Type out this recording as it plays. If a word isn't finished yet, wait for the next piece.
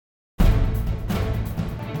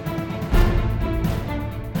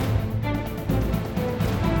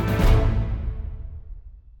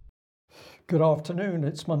Good afternoon.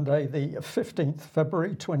 It's Monday, the 15th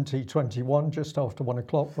February 2021, just after 1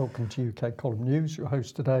 o'clock. Welcome to UK Column News. Your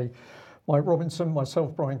host today, Mike Robinson,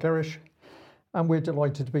 myself, Brian Gerrish, and we're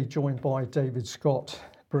delighted to be joined by David Scott,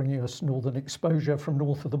 bringing us Northern exposure from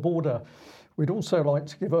north of the border. We'd also like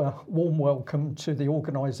to give a warm welcome to the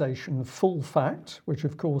organisation Full Fact, which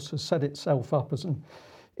of course has set itself up as an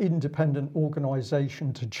independent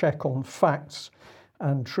organisation to check on facts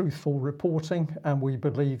and truthful reporting, and we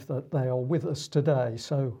believe that they are with us today.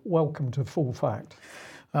 So welcome to Full Fact.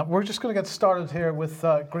 We're just going to get started here with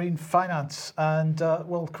green finance and,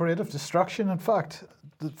 creative destruction. In fact,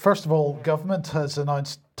 first of all, government has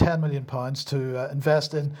announced £10 million to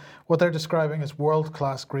invest in what they're describing as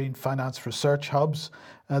world-class green finance research hubs.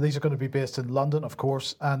 These are going to be based in London, of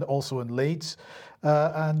course, and also in Leeds.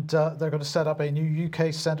 And they're going to set up a new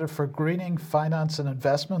UK Centre for Greening Finance and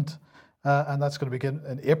Investment. And that's going to begin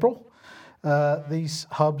in April. These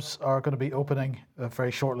hubs are going to be opening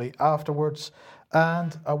very shortly afterwards.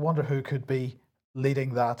 And I wonder who could be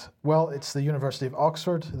leading that. Well, it's the University of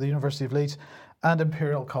Oxford, the University of Leeds, and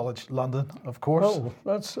Imperial College London, of course. Oh,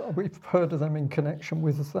 we've heard of them in connection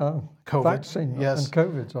with COVID, vaccine yes. and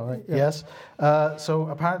COVID, I think. Yeah. Yes. So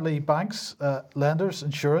apparently banks, lenders,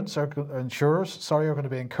 insurers are going to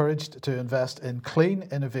be encouraged to invest in clean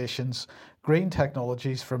innovations, green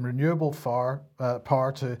technologies from renewable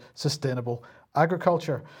power to sustainable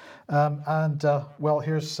agriculture.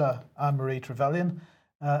 Here's Anne-Marie Trevelyan.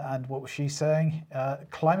 And what was she saying?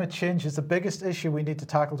 Climate change is the biggest issue we need to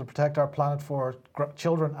tackle to protect our planet for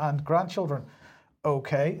children and grandchildren.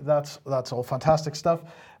 Okay, that's all fantastic stuff.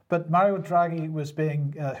 But Mario Draghi was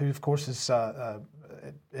being, who of course is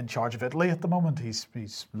in charge of Italy at the moment.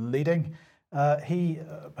 He's leading. He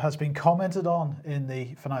has been commented on in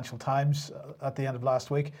the Financial Times at the end of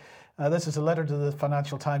last week. This is a letter to the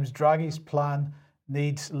Financial Times. Draghi's plan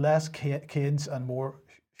needs less Keynes and more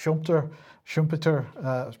Schumpeter.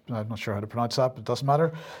 I'm not sure how to pronounce that, but it doesn't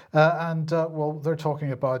matter. They're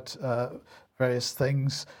talking about various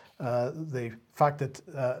things. The fact that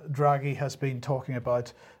Draghi has been talking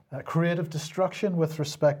about creative destruction with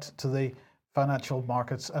respect to the financial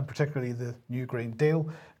markets, and particularly the Green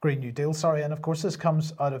New Deal. And of course this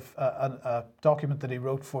comes out of a document that he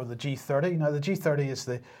wrote for the G30. Now the G30 is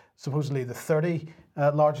supposedly the 30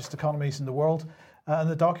 largest economies in the world, and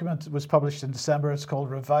the document was published in December. It's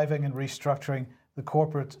called Reviving and Restructuring the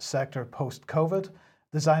Corporate Sector Post-COVID,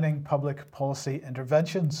 Designing Public Policy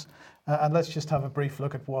Interventions. And let's just have a brief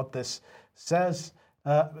look at what this says.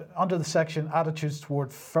 Under the section Attitudes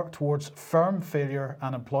towards Firm Failure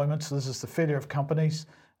and Employment, so this is the failure of companies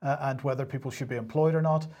and whether people should be employed or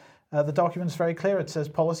not, the document is very clear. It says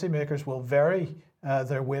policymakers will vary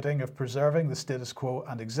their weighting of preserving the status quo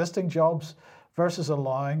and existing jobs versus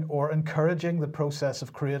allowing or encouraging the process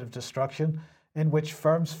of creative destruction in which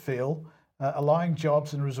firms fail, allowing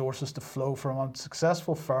jobs and resources to flow from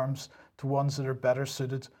unsuccessful firms to ones that are better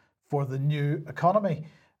suited for the new economy.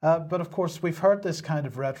 But of course, we've heard this kind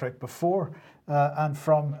of rhetoric before, and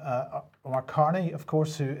from Mark Carney, of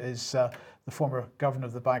course, who is the former governor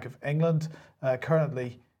of the Bank of England,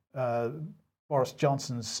 currently Boris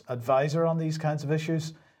Johnson's advisor on these kinds of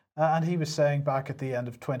issues. And he was saying back at the end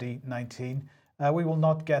of 2019, we will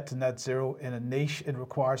not get to net zero in a niche. It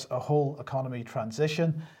requires a whole economy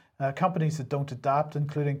transition. Companies that don't adapt,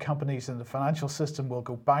 including companies in the financial system, will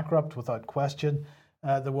go bankrupt without question.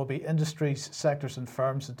 There will be industries, sectors and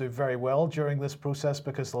firms that do very well during this process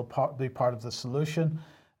because they'll be part of the solution,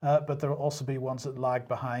 but there will also be ones that lag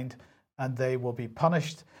behind and they will be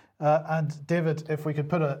punished. And David, if we could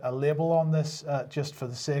put a label on this just for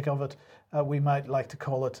the sake of it, we might like to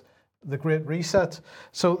call it the Great Reset.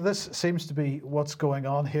 So this seems to be what's going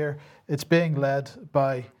on here. It's being led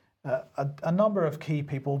by a number of key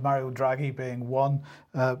people, Mario Draghi being one,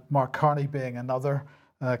 Mark Carney being another,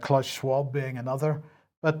 Klaus Schwab being another.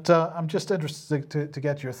 But I'm just interested to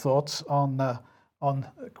get your thoughts on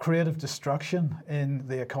creative destruction in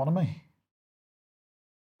the economy.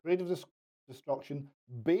 Creative destruction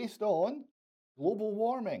based on global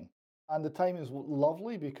warming. And the time is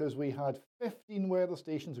lovely because we had 15 weather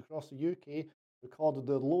stations across the UK recorded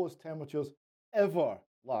the lowest temperatures ever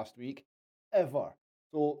last week, ever.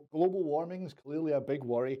 So global warming is clearly a big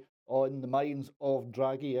worry on the minds of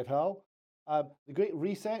Draghi et al. The Great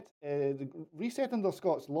Reset, the reset under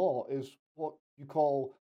Scots law is what you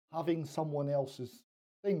call having someone else's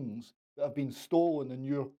things that have been stolen and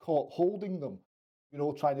you're caught holding them,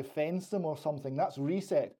 trying to fence them or something. That's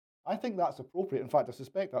reset. I think that's appropriate. In fact, I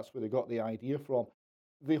suspect that's where they got the idea from.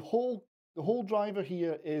 The whole driver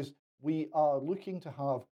here is we are looking to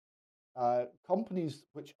have companies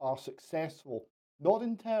which are successful not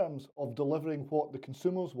in terms of delivering what the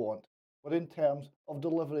consumers want, but in terms of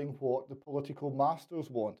delivering what the political masters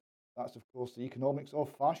want. That's, of course, the economics of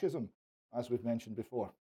fascism, as we've mentioned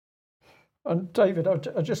before. And David,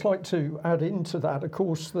 I'd just like to add into that, of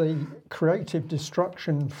course, the creative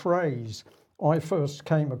destruction phrase I first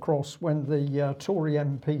came across when the Tory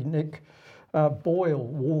MP Nick Boyle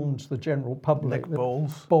warned the general public. Nick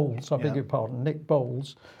Boles. Bowles, I beg your pardon, Nick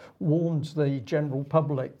Bowles warned the general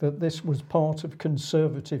public that this was part of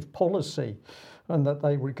Conservative policy and that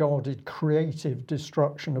they regarded creative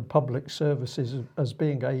destruction of public services as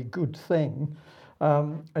being a good thing.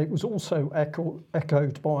 It was also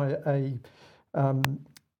echoed by a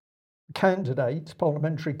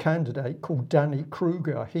parliamentary candidate called Danny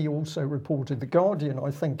Kruger. He also reported. The Guardian,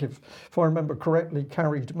 I think, if I remember correctly,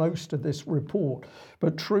 carried most of this report.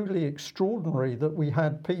 But truly extraordinary that we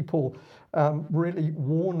had people really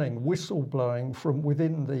warning, whistleblowing from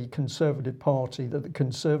within the Conservative Party that the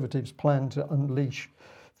Conservatives plan to unleash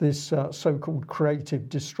this so-called creative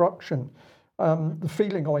destruction. The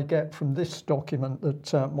feeling I get from this document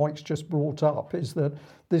that Mike's just brought up is that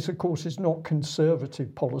this, of course, is not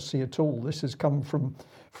Conservative policy at all. This has come from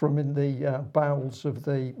in the bowels of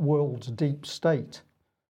the world's deep state.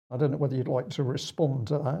 I don't know whether you'd like to respond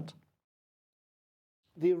to that.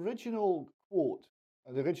 The original quote,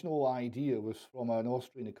 the original idea was from an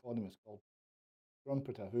Austrian economist called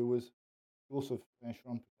Schumpeter, who was Joseph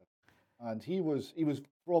Schumpeter, and he was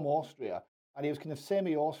from Austria. And he was kind of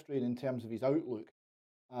semi-Austrian in terms of his outlook.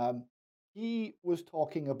 He was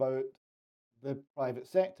talking about the private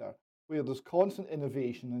sector, where there's constant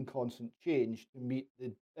innovation and constant change to meet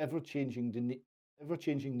the ever-changing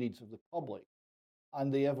needs of the public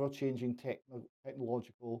and the ever-changing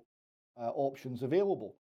technological options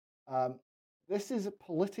available. This is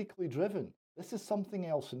politically driven. This is something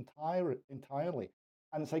else entirely.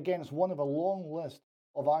 And it's one of a long list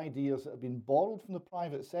of ideas that have been borrowed from the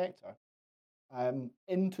private sector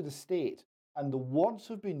into the state, and the words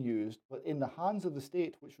have been used, but in the hands of the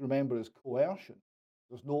state, which remember is coercion.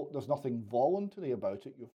 There's nothing voluntary about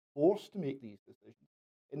it. You're forced to make these decisions.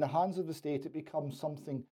 In the hands of the state, it becomes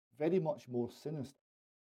something very much more sinister.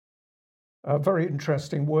 A very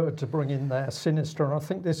interesting word to bring in there, sinister, and I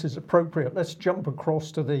think this is appropriate. Let's jump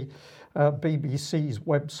across to the BBC's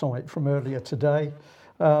website from earlier today.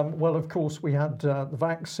 Well, of course, we had the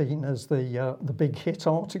vaccine as the big hit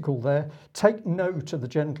article there. Take note of the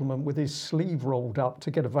gentleman with his sleeve rolled up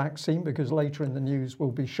to get a vaccine, because later in the news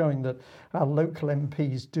we'll be showing that our local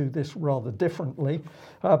MPs do this rather differently.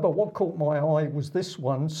 But what caught my eye was this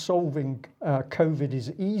one: solving COVID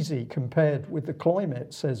is easy compared with the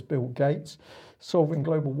climate, says Bill Gates. Solving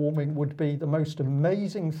global warming would be the most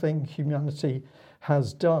amazing thing humanity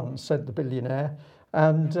has done, said the billionaire.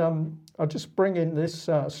 And I'll just bring in this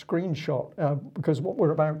screenshot because what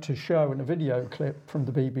we're about to show in a video clip from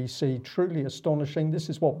the BBC, truly astonishing. This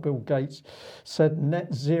is what Bill Gates said: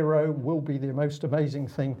 net zero will be the most amazing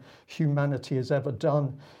thing humanity has ever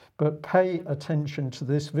done. But pay attention to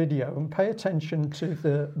this video and pay attention to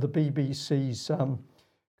the BBC's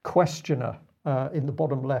questioner in the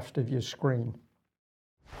bottom left of your screen.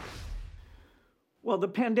 Well, the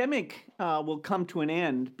pandemic will come to an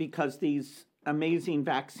end because these amazing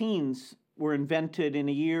vaccines were invented in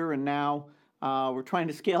a year, and now we're trying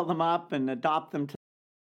to scale them up and adopt them to.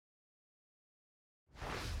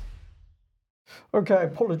 Okay,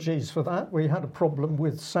 apologies for that. We had a problem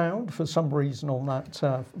with sound for some reason on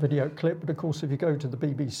that video clip, but of course if you go to the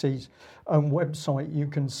BBC's own website you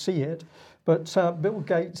can see it. But Bill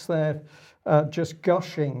Gates there just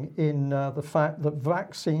gushing in the fact that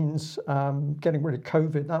vaccines, getting rid of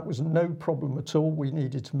COVID, that was no problem at all. We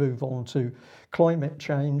needed to move on to climate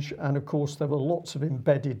change. And of course, there were lots of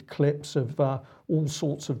embedded clips of all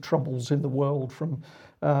sorts of troubles in the world, from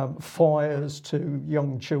fires to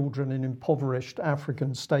young children in impoverished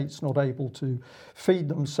African states not able to feed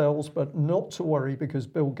themselves. But not to worry, because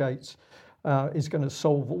Bill Gates is going to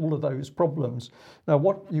solve all of those problems. Now,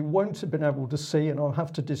 what you won't have been able to see, and I'll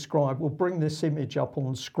have to describe, we'll bring this image up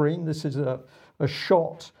on screen. This is a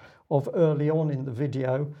shot of early on in the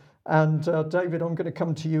video. And David, I'm going to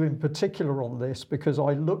come to you in particular on this, because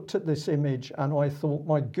I looked at this image and I thought,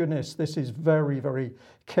 my goodness, this is very, very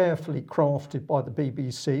carefully crafted by the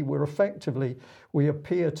BBC. We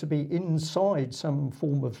appear to be inside some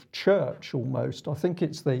form of church almost. I think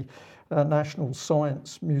it's the National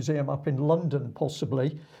Science Museum up in London,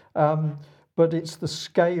 possibly. But it's the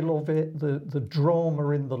scale of it, the drama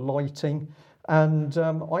in the lighting. And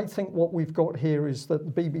I think what we've got here is that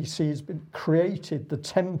the BBC has created the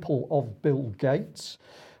temple of Bill Gates.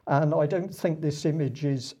 And I don't think this image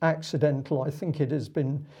is accidental. I think it has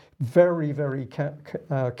been very, very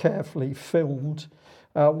carefully filmed.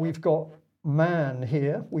 We've got man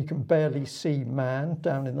here. We can barely see man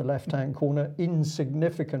down in the left-hand corner,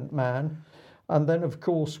 insignificant man. And then, of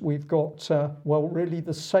course, we've got, well, really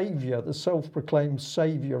the saviour, the self-proclaimed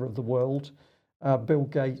saviour of the world, Bill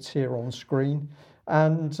Gates here on screen.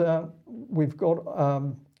 And we've got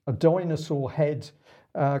a dinosaur head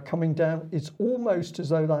coming down. It's almost as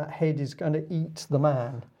though that head is going to eat the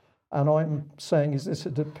man. And I'm saying, is this a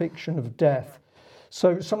depiction of death?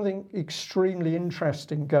 So something extremely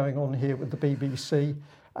interesting going on here with the BBC.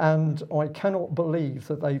 And I cannot believe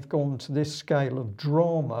that they've gone to this scale of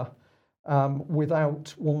drama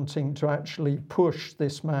without wanting to actually push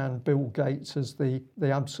this man, Bill Gates, as the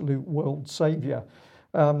absolute world saviour.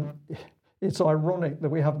 It's ironic that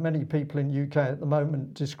we have many people in UK at the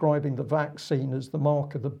moment describing the vaccine as the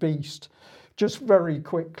mark of the beast. Just very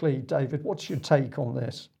quickly, David, what's your take on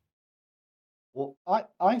this? Well,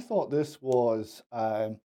 I thought this was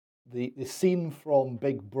the scene from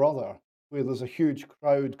Big Brother, where there's a huge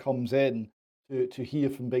crowd comes in to hear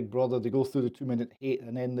from Big Brother. They go through the 2-minute hate,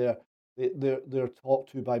 and then they're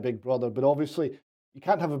talked to by Big Brother. But obviously, you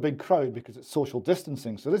can't have a big crowd because it's social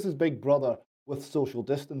distancing. So this is Big Brother with social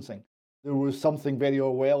distancing. There was something very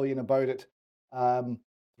Orwellian about it,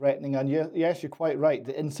 threatening. And yes, you're quite right.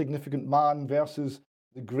 The insignificant man versus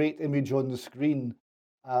the great image on the screen.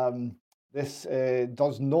 This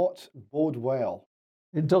does not bode well.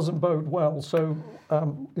 It doesn't bode well. So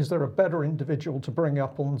is there a better individual to bring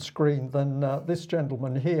up on screen than this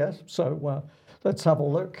gentleman here? So let's have a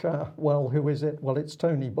look. Well, who is it? Well, it's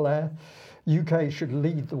Tony Blair. UK should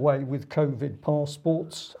lead the way with COVID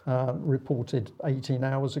passports, reported 18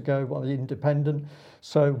 hours ago by The Independent.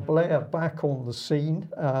 So Blair back on the scene.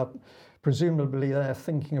 Presumably they're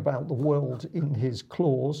thinking about the world in his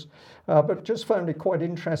claws. But just found it quite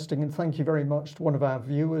interesting, and thank you very much to one of our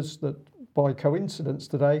viewers that by coincidence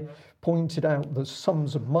today pointed out the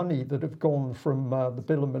sums of money that have gone from the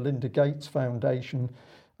Bill and Melinda Gates Foundation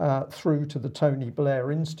through to the Tony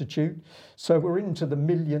Blair Institute. So we're into the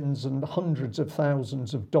millions and hundreds of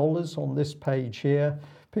thousands of dollars on this page here.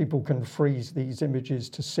 People can freeze these images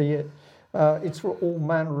to see it. It's for all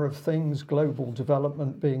manner of things, global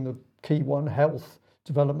development being the key one, health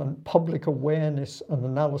development, public awareness and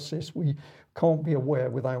analysis. We can't be aware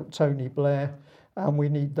without Tony Blair, and we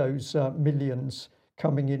need those millions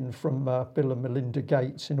coming in from Bill and Melinda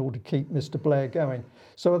Gates in order to keep Mr. Blair going.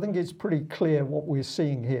 So I think it's pretty clear what we're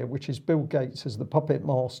seeing here, which is Bill Gates as the puppet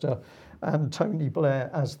master and Tony Blair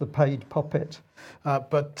as the paid puppet.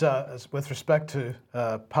 But with respect to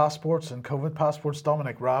passports and COVID passports,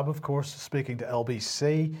 Dominic Raab, of course, speaking to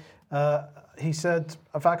LBC, he said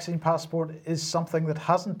a vaccine passport is something that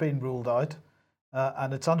hasn't been ruled out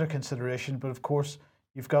and it's under consideration, but of course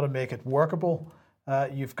you've got to make it workable.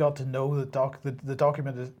 You've got to know that the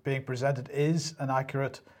document is being presented is an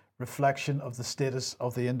accurate reflection of the status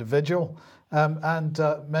of the individual. And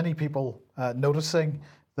many people noticing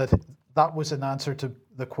that was an answer to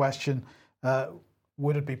the question,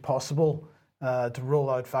 would it be possible to roll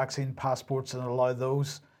out vaccine passports and allow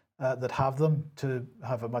those that have them to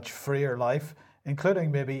have a much freer life,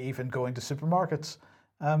 including maybe even going to supermarkets.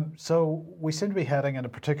 So we seem to be heading in a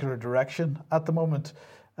particular direction at the moment.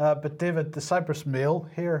 But David, the Cyprus Mail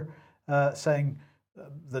here saying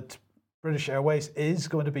that British Airways is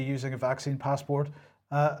going to be using a vaccine passport,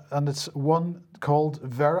 and it's one called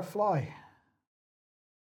Verifly.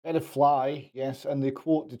 Verifly, yes, and they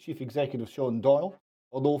quote the Chief Executive Sean Doyle.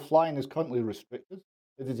 Although flying is currently restricted,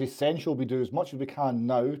 it is essential we do as much as we can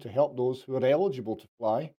now to help those who are eligible to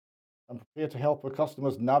fly and prepare to help our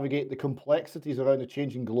customers navigate the complexities around the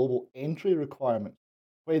changing global entry requirements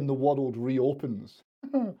when the world reopens.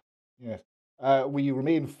 Yes. We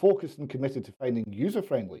remain focused and committed to finding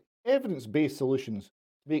user-friendly, evidence-based solutions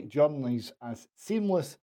to make journeys as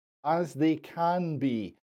seamless as they can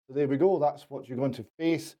be. So there we go. That's what you're going to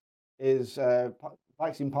face is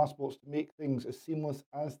vaccine passports to make things as seamless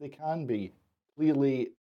as they can be.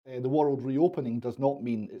 Clearly, the world reopening does not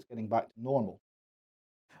mean it's getting back to normal.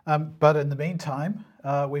 But in the meantime,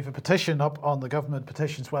 we have a petition up on the government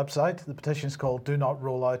petitions website. The petition is called Do Not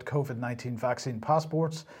Roll Out COVID-19 Vaccine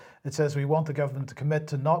Passports. It says we want the government to commit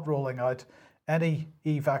to not rolling out any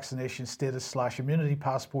e-vaccination status/immunity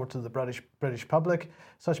passport to the British public.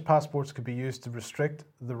 Such passports could be used to restrict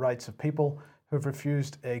the rights of people who have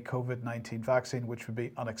refused a COVID-19 vaccine, which would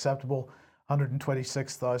be unacceptable.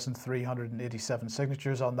 126,387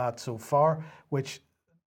 signatures on that so far, which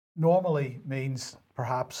normally means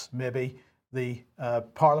perhaps maybe the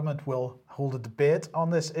Parliament will hold a debate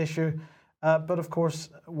on this issue But of course,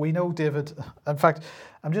 we know, David. In fact,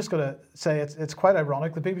 I'm just going to say it's quite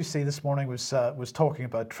ironic. The BBC this morning was talking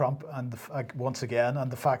about Trump and once again,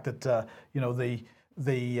 and the fact that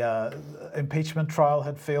the impeachment trial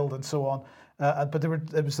had failed and so on. But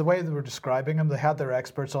it was the way they were describing him. They had their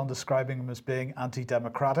experts on describing him as being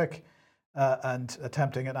anti-democratic and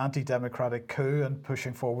attempting an anti-democratic coup and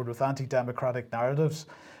pushing forward with anti-democratic narratives.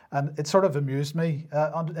 And it sort of amused me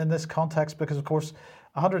in this context because, of course,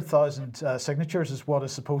 100,000 signatures is what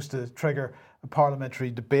is supposed to trigger a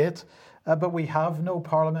parliamentary debate. But we have no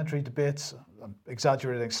parliamentary debates, I'm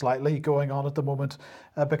exaggerating slightly, going on at the moment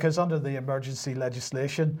because under the emergency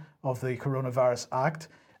legislation of the Coronavirus Act,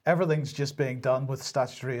 everything's just being done with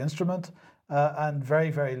statutory instrument and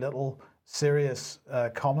very, very little serious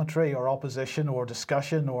commentary or opposition or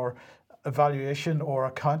discussion or evaluation or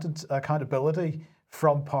accountability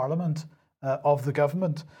from Parliament of the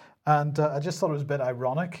government. And I just thought it was a bit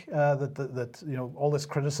ironic that all this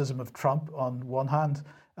criticism of Trump on one hand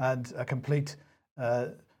and a complete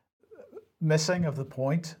missing of the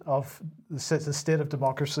point of the state of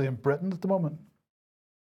democracy in Britain at the moment.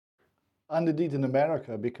 And indeed in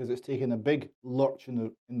America, because it's taken a big lurch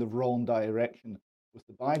in the wrong direction with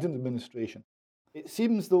the Biden administration. It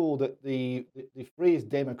seems, though, that the phrase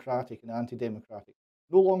democratic and anti-democratic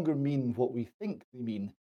no longer mean what we think they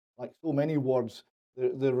mean. Like so many words,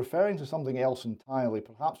 they're referring to something else entirely.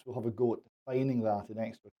 Perhaps we'll have a go at defining that in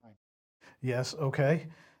extra time. Yes, okay.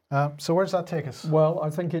 So where does that take us? Well, I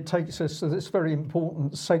think it takes us to this very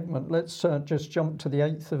important segment. Let's just jump to the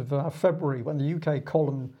 8th of February when the UK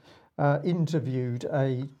column interviewed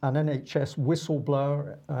an NHS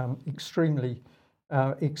whistleblower, extremely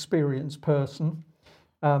experienced person,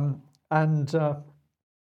 and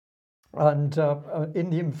in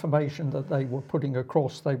the information that they were putting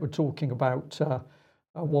across, they were talking about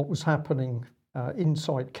what was happening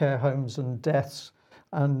inside care homes and deaths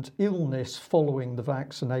and illness following the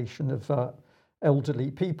vaccination of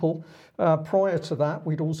elderly people. Prior to that,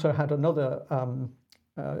 we'd also had another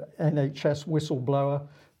NHS whistleblower,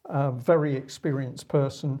 very experienced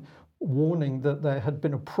person, warning that there had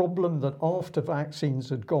been a problem that after vaccines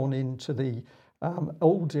had gone into the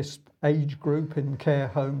oldest age group in care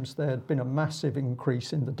homes, there had been a massive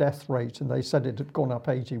increase in the death rate, and they said it had gone up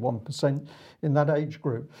 81% in that age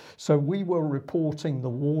group. So we were reporting the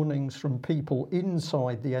warnings from people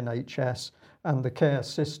inside the NHS and the care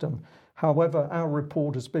system. However, our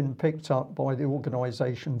report has been picked up by the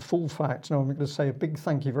organisation Full Fact. Now I'm going to say a big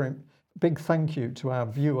thank you to our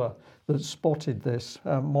viewer that spotted this.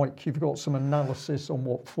 Mike, you've got some analysis on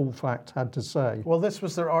what Full Fact had to say. Well, this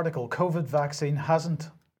was their article. COVID vaccine hasn't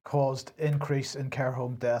caused increase in care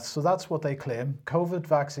home deaths. So that's what they claim. COVID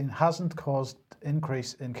vaccine hasn't caused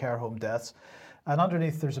increase in care home deaths. And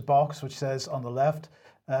underneath there's a box which says on the left,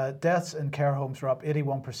 deaths in care homes are up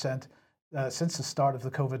 81% since the start of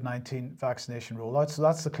the COVID-19 vaccination rollout. So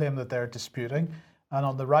that's the claim that they're disputing. And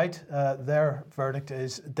on the right, their verdict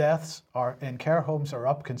is deaths in care homes are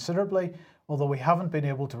up considerably, although we haven't been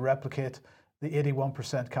able to replicate the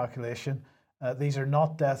 81% calculation. These are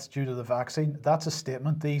not deaths due to the vaccine. That's a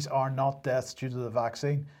statement. These are not deaths due to the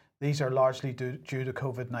vaccine. These are largely due to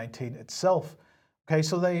COVID-19 itself. Okay,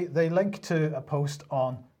 so they link to a post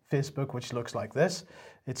on Facebook which looks like this.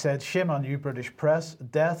 It said, "Shame on you, British press.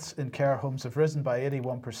 Deaths in care homes have risen by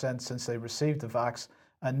 81% since they received the vax,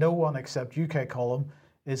 and no one except UK column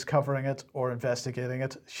is covering it or investigating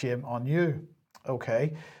it. Shame on you."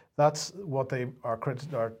 Okay, that's what they are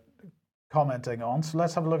commenting on. So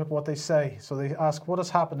let's have a look at what they say. So they ask, what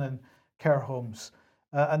has happened in care homes?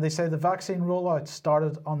 And they say the vaccine rollout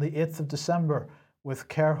started on the 8th of December with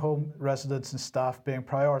care home residents and staff being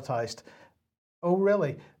prioritised. Oh,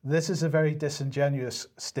 really? This is a very disingenuous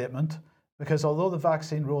statement, because although the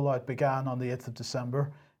vaccine rollout began on the 8th of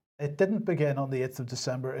December, it didn't begin on the 8th of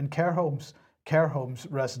December in care homes. Care homes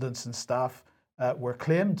residents and staff were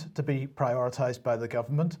claimed to be prioritised by the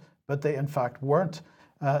government, but they in fact weren't.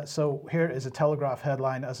 So here is a Telegraph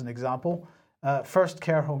headline as an example. First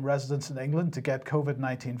care home residents in England to get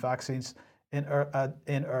COVID-19 vaccines in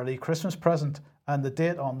early Christmas present. And the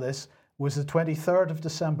date on this was the 23rd of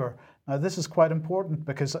December. Now this is quite important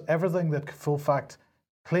because everything that Full Fact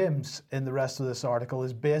claims in the rest of this article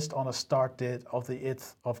is based on a start date of the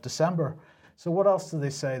 8th of December. So what else do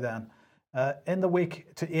they say then? In the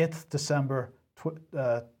week to 8th December,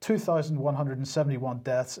 2,171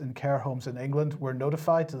 deaths in care homes in England were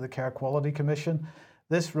notified to the Care Quality Commission.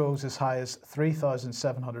 This rose as high as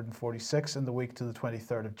 3,746 in the week to the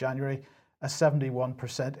 23rd of January, a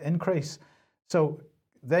 71% increase. So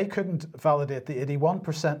they couldn't validate the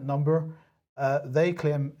 81% number. They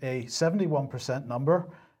claim a 71% number.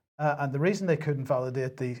 And the reason they couldn't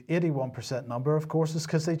validate the 81% number, of course, is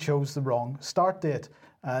because they chose the wrong start date.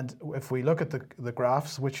 And if we look at the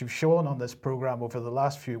graphs, which you've shown on this program over the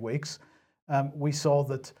last few weeks, we saw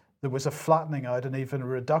that there was a flattening out and even a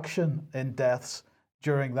reduction in deaths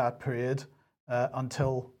during that period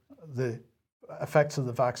until the effects of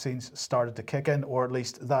the vaccines started to kick in, or at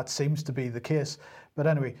least that seems to be the case. But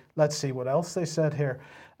anyway, let's see what else they said here.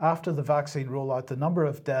 After the vaccine rollout, the number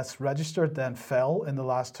of deaths registered then fell in the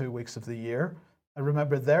last 2 weeks of the year. And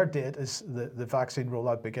remember, their date is the vaccine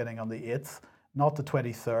rollout beginning on the 8th, not the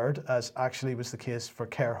 23rd, as actually was the case for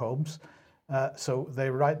care homes. So they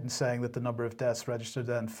were right in saying that the number of deaths registered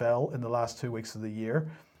then fell in the last 2 weeks of the year.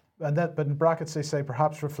 And that, but in brackets, they say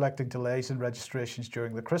perhaps reflecting delays in registrations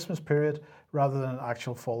during the Christmas period rather than an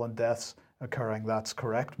actual fall in deaths occurring. That's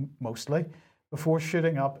correct, mostly, before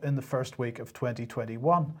shooting up in the first week of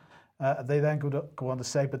 2021. They then go on to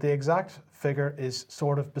say, but the exact figure is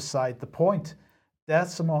sort of beside the point.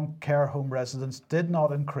 Deaths among care home residents did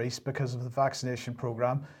not increase because of the vaccination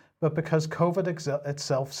program, but because COVID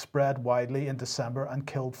itself spread widely in December and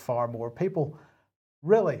killed far more people.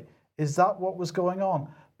 Really? Is that what was going on?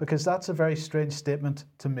 Because that's a very strange statement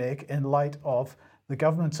to make in light of the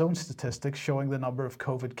government's own statistics showing the number of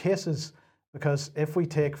COVID cases. Because if we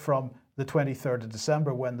take from the 23rd of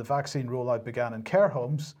December, when the vaccine rollout began in care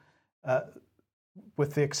homes,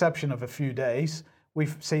 with the exception of a few days,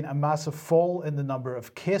 we've seen a massive fall in the number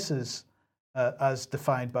of cases as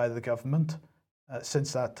defined by the government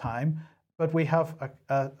since that time. But we have,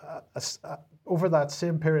 over that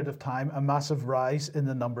same period of time, a massive rise in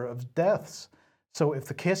the number of deaths. So if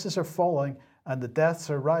the cases are falling and the deaths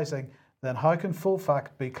are rising, then how can Full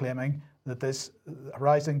Fact be claiming that this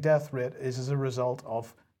rising death rate is as a result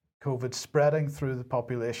of COVID spreading through the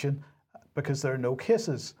population because there are no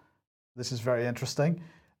cases? This is very interesting.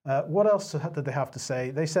 What else did they have to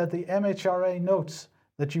say? They said the MHRA notes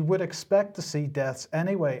that you would expect to see deaths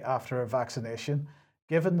anyway after a vaccination,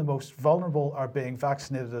 given the most vulnerable are being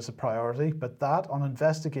vaccinated as a priority, but that on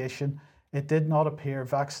investigation, it did not appear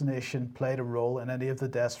vaccination played a role in any of the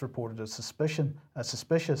deaths reported as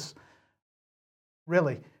suspicious.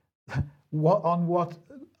 Really,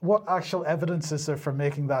 what actual evidence is there for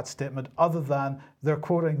making that statement other than they're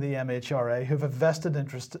quoting the MHRA, who have a vested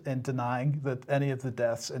interest in denying that any of the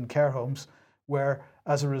deaths in care homes were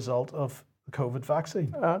as a result of the COVID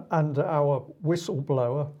vaccine? And our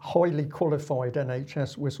whistleblower, highly qualified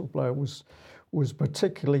NHS whistleblower, was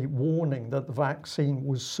particularly warning that the vaccine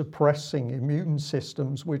was suppressing immune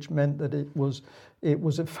systems, which meant that it was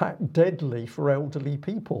in fact deadly for elderly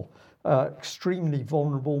people, extremely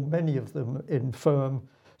vulnerable, many of them infirm.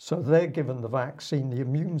 So they're given the vaccine, the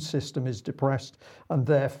immune system is depressed, and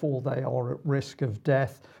therefore they are at risk of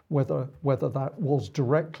death, whether that was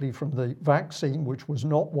directly from the vaccine, which was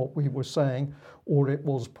not what we were saying, or it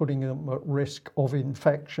was putting them at risk of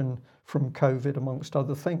infection from COVID, amongst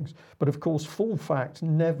other things. But of course, Full Fact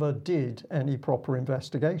never did any proper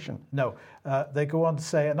investigation. No. They go on to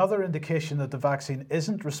say another indication that the vaccine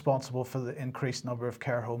isn't responsible for the increased number of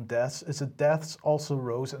care home deaths is that deaths also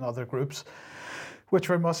rose in other groups, which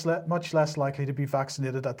were much less likely to be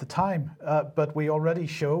vaccinated at the time. But we already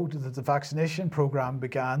showed that the vaccination program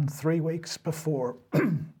began 3 weeks before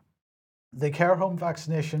the care home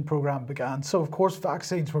vaccination program began. So of course,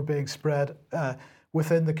 vaccines were being spread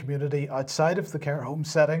within the community outside of the care home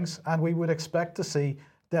settings, and we would expect to see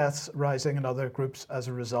deaths rising in other groups as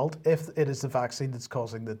a result if it is the vaccine that's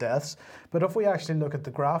causing the deaths. But if we actually look at the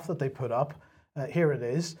graph that they put up, here it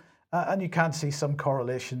is. And you can see some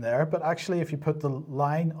correlation there, but actually, if you put the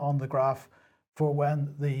line on the graph for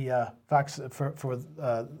when the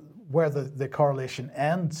where the correlation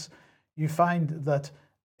ends, you find that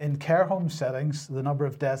in care home settings, the number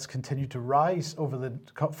of deaths continued to rise over the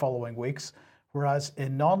following weeks, whereas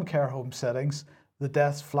in non-care home settings, the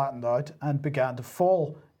deaths flattened out and began to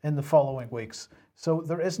fall in the following weeks. So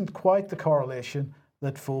there isn't quite the correlation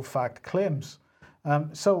that Full Fact claims.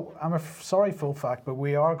 So I'm sorry, Full Fact, but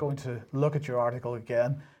we are going to look at your article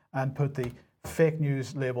again and put the fake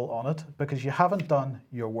news label on it, because you haven't done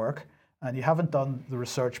your work and you haven't done the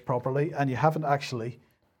research properly and you haven't actually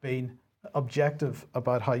been objective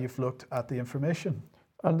about how you've looked at the information.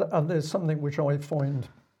 And there's something which I find,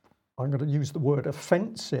 I'm going to use the word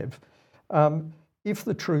offensive. If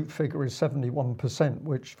the true figure is 71%,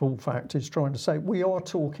 which Full Fact is trying to say, we are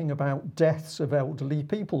talking about deaths of elderly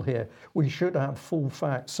people here. We should have Full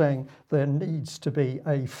Fact saying there needs to be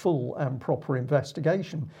a full and proper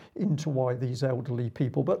investigation into why these elderly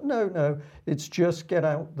people. But no, it's just get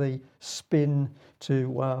out the spin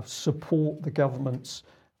to support the government's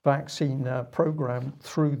vaccine program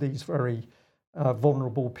through these very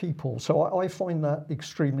vulnerable people. So I find that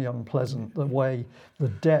extremely unpleasant, the way the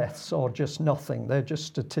deaths are just nothing. They're just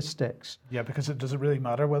statistics. Yeah, because it doesn't really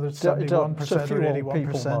matter whether it's So 71% or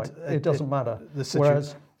 81%. It doesn't matter.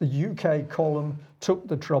 Whereas the UK column took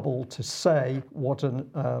the trouble to say what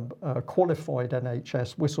a qualified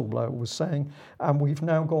NHS whistleblower was saying, and we've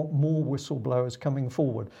now got more whistleblowers coming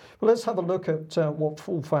forward. But let's have a look at what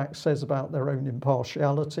Full Fact says about their own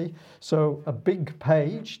impartiality. So a big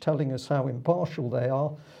page telling us how impartial they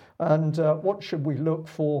are. And what should we look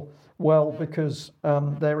for? Well, because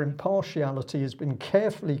their impartiality has been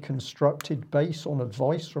carefully constructed based on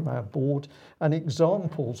advice from our board and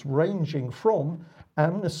examples ranging from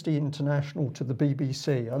Amnesty International to the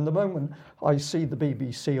BBC. And the moment I see the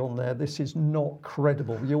BBC on there, this is not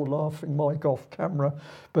credible. You're laughing, Mike, off camera,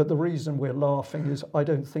 but the reason we're laughing is I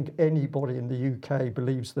don't think anybody in the UK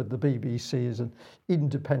believes that the BBC is an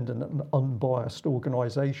independent and unbiased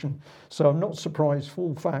organisation. So I'm not surprised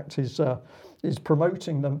Full Fact is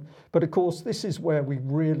promoting them. But of course, this is where we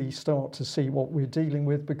really start to see what we're dealing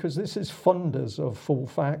with, because this is funders of Full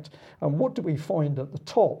Fact. And what do we find at the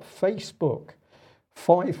top? Facebook.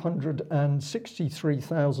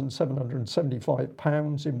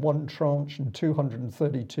 £563,775 in one tranche and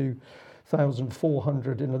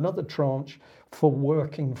 £232,400 in another tranche for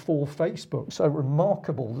working for Facebook. So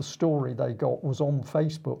remarkable, the story they got was on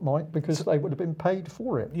Facebook, Mike, because they would have been paid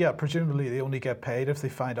for it. Yeah, presumably they only get paid if they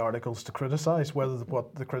find articles to criticise, whether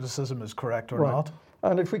what the criticism is correct or not.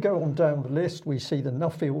 And if we go on down the list, we see the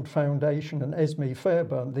Nuffield Foundation and Esme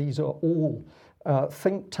Fairbairn. These are all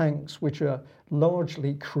think tanks which are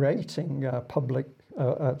largely creating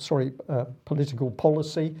political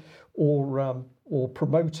policy or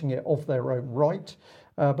promoting it of their own right.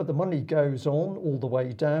 But the money goes on all the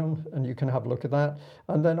way down, and you can have a look at that.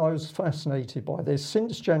 And then I was fascinated by this.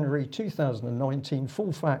 Since January 2019,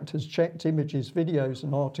 Full Fact has checked images, videos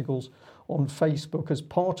and articles on Facebook as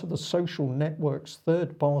part of the social network's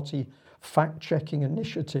third-party fact-checking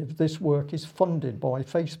initiative. This work is funded by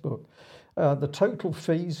Facebook. The total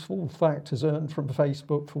fees Full Fact has earned from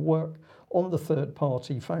Facebook for work on the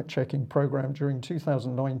third-party fact-checking program during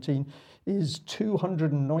 2019 is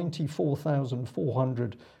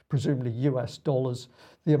 $294,400, presumably US dollars.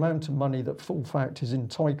 The amount of money that Full Fact is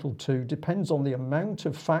entitled to depends on the amount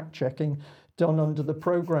of fact-checking done under the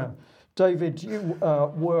program. David, you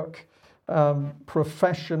work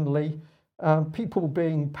professionally, people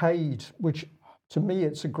being paid, which to me,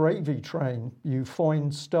 it's a gravy train. You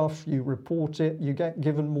find stuff, you report it, you get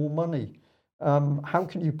given more money. How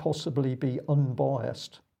can you possibly be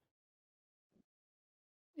unbiased?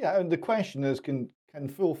 Yeah, and the question is, can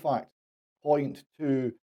Full Fact point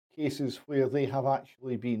to cases where they have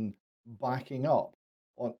actually been backing up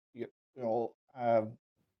on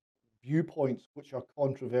viewpoints which are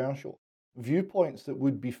controversial, viewpoints that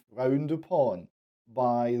would be frowned upon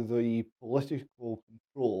by the political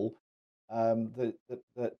control that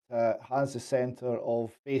has the centre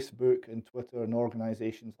of Facebook and Twitter and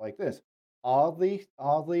organisations like this? Are they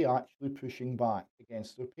actually pushing back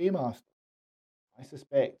against their paymaster? I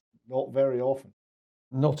suspect not very often.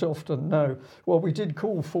 Not often, no. Well, we did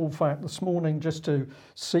call Full Fact this morning just to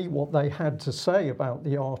see what they had to say about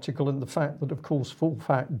the article, and the fact that, of course, Full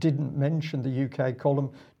Fact didn't mention the UK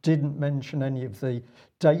column, didn't mention any of the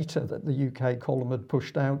data that the UK column had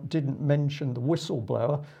pushed out, didn't mention the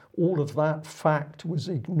whistleblower. All of that fact was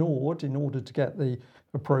ignored in order to get the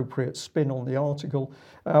appropriate spin on the article.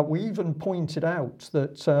 We even pointed out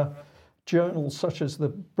that journals such as the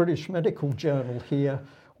British Medical Journal here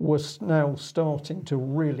was now starting to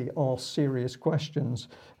really ask serious questions.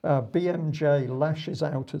 BMJ lashes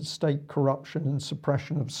out at state corruption and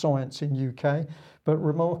suppression of science in UK, but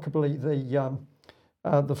remarkably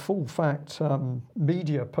the Full Fact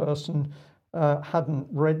media person hadn't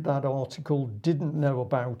read that article, didn't know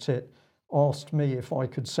about it, asked me if I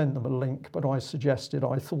could send them a link, but I suggested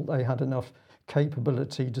I thought they had enough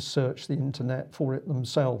capability to search the internet for it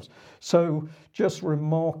themselves. So just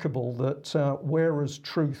remarkable that where has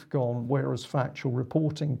truth gone, where has factual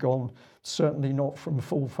reporting gone? Certainly not from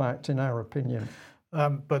Full Fact in our opinion.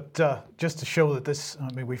 But just to show that this, I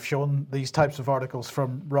mean, we've shown these types of articles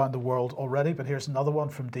from around the world already, but here's another one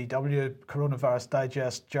from DW, Coronavirus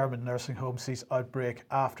Digest, German nursing home sees outbreak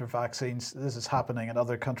after vaccines. This is happening in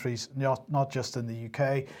other countries, not just in the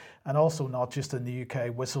UK, and also not just in the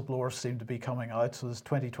UK. Whistleblowers seem to be coming out. So this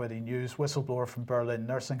 2020 news, whistleblower from Berlin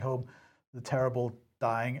nursing home, the terrible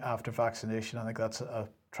dying after vaccination. I think that's a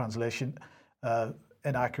translation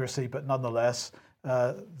inaccuracy, but nonetheless,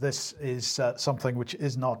 this is something which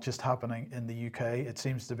is not just happening in the UK. It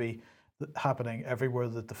seems to be happening everywhere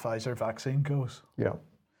that the Pfizer vaccine goes. Yeah.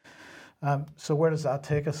 So where does that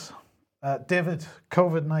take us? David,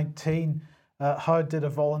 COVID-19, how did a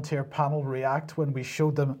volunteer panel react when we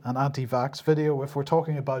showed them an anti-vax video? If we're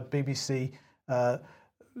talking about BBC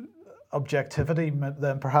objectivity,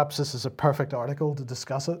 then perhaps this is a perfect article to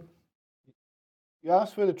discuss it. You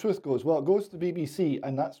asked where the truth goes. Well, it goes to the BBC,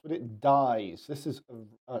 and that's where it dies. This is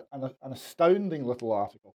an astounding little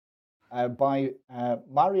article by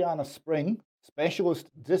Mariana Spring,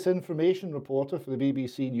 specialist disinformation reporter for the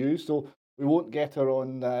BBC News. So we won't get her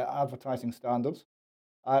on advertising standards.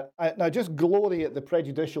 Now, just glory at the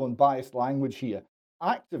prejudicial and biased language here.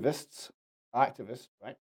 Activists,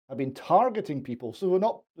 right, have been targeting people. So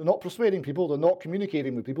they're not persuading people. They're not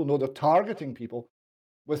communicating with people. No, they're targeting people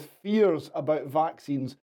with fears about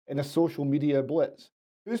vaccines in a social media blitz.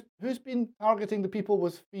 Who's been targeting the people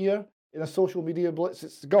with fear in a social media blitz?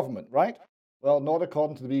 It's the government, right? Well, not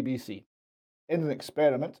according to the BBC. In an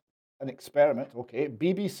experiment, okay,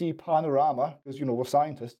 BBC Panorama, because, you know, we're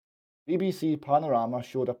scientists, BBC Panorama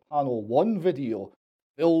showed a Panel 1 video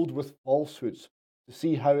filled with falsehoods to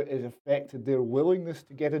see how it affected their willingness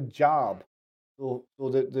to get a jab. So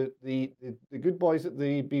the good boys at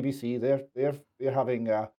the BBC, they're having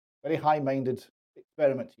a very high-minded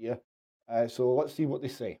experiment here. So let's see what they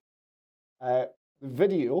say. The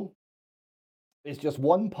video is just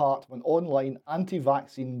one part of an online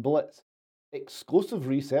anti-vaccine blitz. Exclusive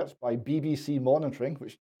research by BBC Monitoring,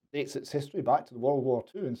 which dates its history back to World War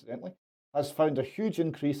II, incidentally, has found a huge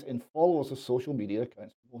increase in followers of social media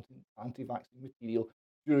accounts promoting anti-vaccine material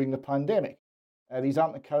during the pandemic. These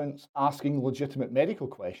aren't accounts asking legitimate medical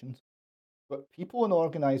questions, but people and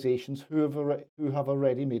organisations who have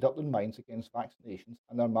already made up their minds against vaccinations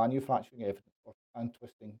and are manufacturing evidence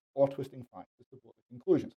twisting facts to support the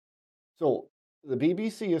conclusions. So the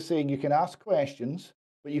BBC is saying you can ask questions,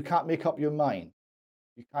 but you can't make up your mind.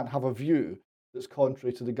 You can't have a view that's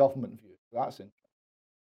contrary to the government view. So that's interesting.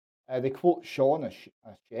 They quote Sean, a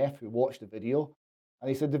chef who watched the video, and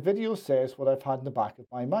he said, "The video says what I've had in the back of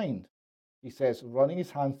my mind." He says, running his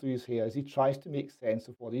hand through his hair as he tries to make sense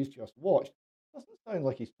of what he's just watched. Doesn't sound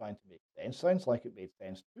like he's trying to make sense. Sounds like it made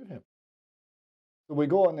sense to him. So we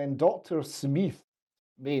go on then. Dr. Smith's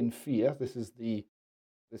main fear, this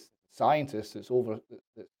scientist that's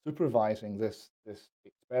supervising this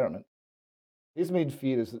experiment, his main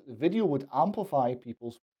fear is that the video would amplify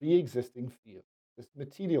people's pre-existing fears. This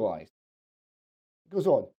materialized. He goes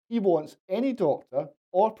on. He wants any doctor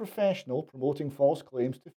or professional promoting false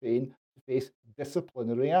claims to face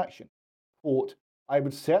disciplinary action. Quote, "I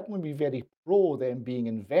would certainly be very pro them being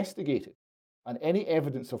investigated and any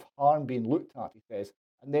evidence of harm being looked at," he says,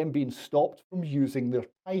 "and then being stopped from using their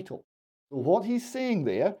title." So what he's saying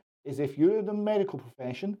there is if you're in the medical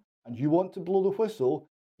profession and you want to blow the whistle,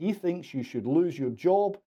 he thinks you should lose your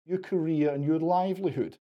job, your career, and your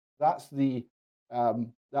livelihood. That's the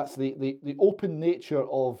open nature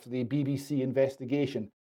of the BBC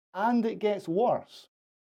investigation. And it gets worse.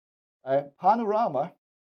 Panorama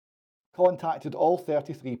contacted all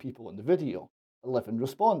 33 people in the video. 11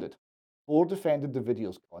 responded. 4 defended the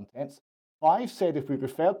video's contents. 5 said if we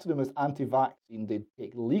referred to them as anti-vaccine, they'd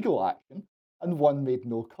take legal action, and 1 made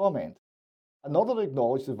no comment. Another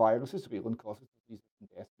acknowledged the virus is real and causes diseases and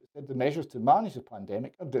deaths, but said the measures to manage the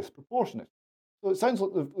pandemic are disproportionate. So it sounds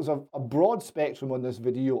like there's a broad spectrum on this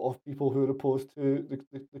video of people who are opposed to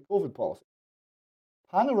the COVID policy.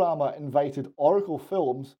 Panorama invited Oracle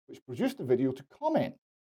Films, which produced the video, to comment.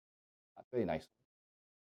 That's very nice.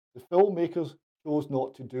 The filmmakers chose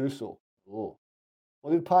not to do so. Oh.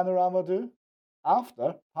 What did Panorama do?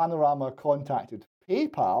 After Panorama contacted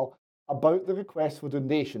PayPal about the request for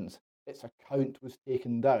donations, its account was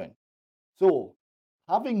taken down. So,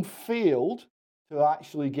 having failed to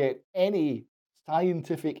actually get any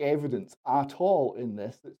scientific evidence at all in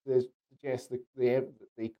this that suggests that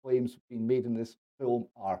the claims being made in this film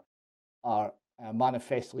are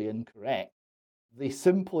manifestly incorrect, they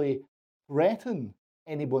simply threaten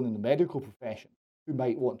anyone in the medical profession who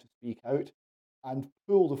might want to speak out and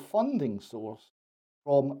pull the funding source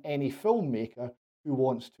from any filmmaker who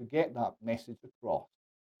wants to get that message across.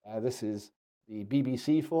 This is the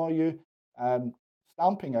BBC for you,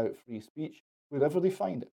 stamping out free speech wherever they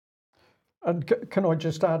find it. And can I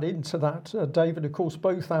just add into that, David, of course,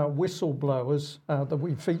 both our whistleblowers that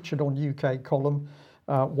we featured on UK Column,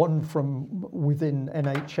 one from within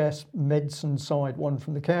NHS medicine side, one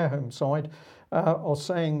from the care home side, are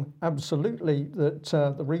saying absolutely that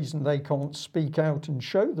the reason they can't speak out and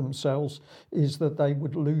show themselves is that they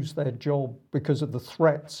would lose their job because of the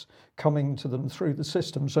threats coming to them through the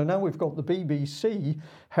system. So now we've got the BBC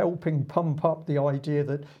helping pump up the idea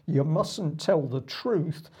that you mustn't tell the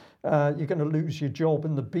truth, you're going to lose your job,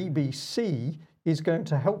 and the BBC is going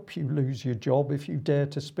to help you lose your job if you dare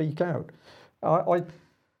to speak out. I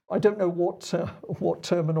don't know what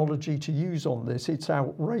terminology to use on this. It's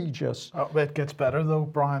outrageous. It gets better though,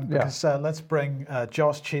 Brian, because let's bring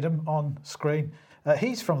Josh Cheetham on screen.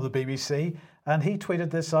 He's from the BBC, and he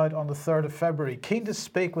tweeted this out on the 3rd of February. Keen to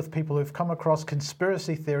speak with people who've come across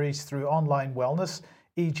conspiracy theories through online wellness,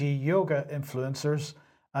 e.g. yoga influencers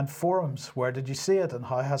and forums. Where did you see it and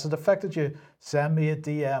how has it affected you? Send me a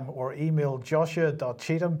DM or email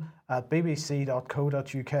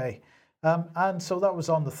joshua.cheetham@bbc.co.uk. And so that was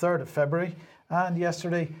on the 3rd of February. And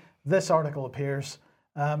yesterday, this article appears.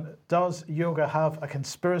 Does yoga have a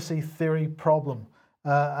conspiracy theory problem?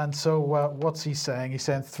 And so what's he saying? He's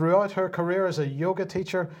saying, throughout her career as a yoga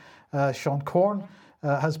teacher, Sean Corn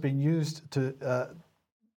has been used to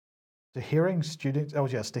hearing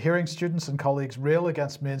students and colleagues rail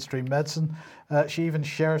against mainstream medicine. She even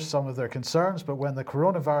shares some of their concerns, but when the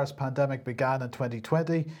coronavirus pandemic began in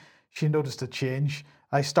 2020, she noticed a change.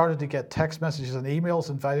 I started to get text messages and emails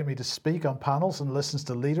inviting me to speak on panels and listens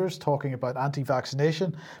to leaders talking about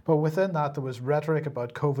anti-vaccination, but within that there was rhetoric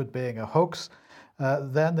about COVID being a hoax.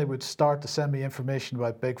 Then they would start to send me information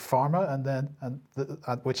about Big Pharma,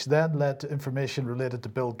 which then led to information related to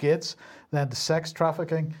Bill Gates, then to sex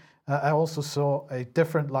trafficking. I also saw a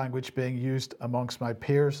different language being used amongst my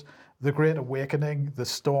peers. The Great Awakening, the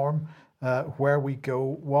Storm, where we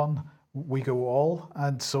go one, we go all,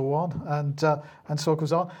 and so on, and so it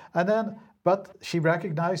goes on. But she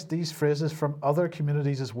recognized these phrases from other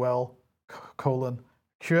communities as well, QAnon.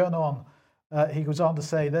 He goes on to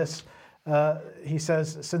say this. He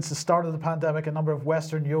says, since the start of the pandemic, a number of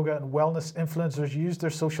Western yoga and wellness influencers used their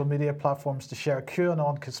social media platforms to share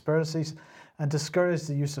QAnon conspiracies and discourage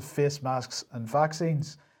the use of face masks and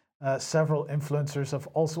vaccines. Several influencers have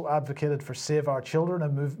also advocated for Save Our Children, a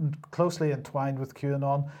movement closely entwined with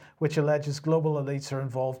QAnon, which alleges global elites are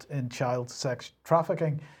involved in child sex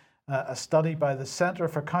trafficking. A study by the Centre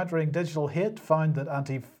for Countering Digital Hate found that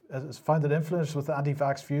influencers with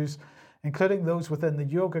anti-vax views, including those within the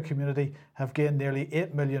yoga community, have gained nearly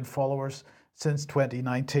 8 million followers since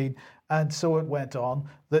 2019. And so it went on.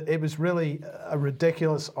 That it was really a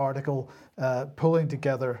ridiculous article pulling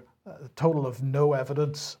together a total of no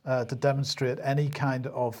evidence to demonstrate any kind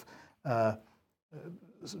of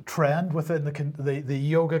trend within the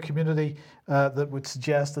yoga community that would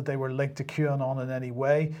suggest that they were linked to QAnon in any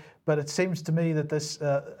way. But it seems to me that this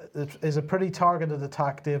is a pretty targeted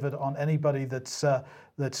attack, David, on anybody that's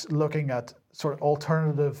looking at sort of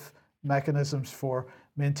alternative mechanisms for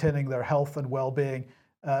maintaining their health and well-being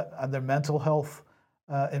and their mental health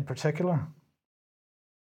in particular.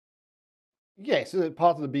 Yes,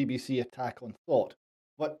 part of the BBC attack on thought,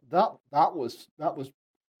 but that was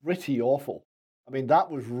pretty awful. I mean,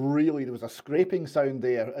 that was really, there was a scraping sound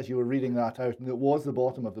there as you were reading that out, and it was the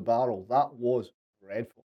bottom of the barrel. That was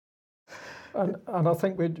dreadful. And I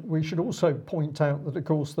think we should also point out that, of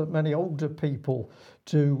course, that many older people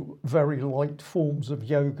do very light forms of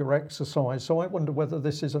yoga exercise. So I wonder whether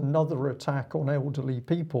this is another attack on elderly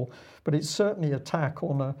people, but it's certainly an attack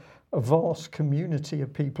on a vast community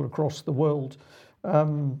of people across the world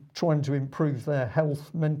trying to improve their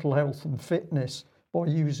health, mental health and fitness by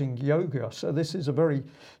using yoga. So this is a very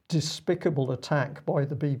despicable attack by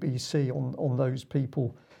the BBC on those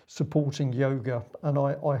people supporting yoga. And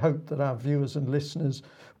I hope that our viewers and listeners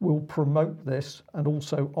will promote this and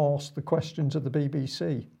also ask the questions of the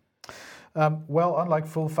BBC. Well, unlike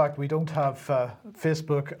Full Fact, we don't have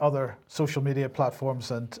Facebook, other social media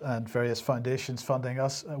platforms and various foundations funding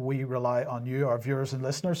us. We rely on you, our viewers and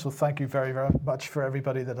listeners. So thank you very, very much for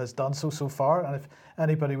everybody that has done so far. And if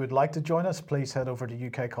anybody would like to join us, please head over to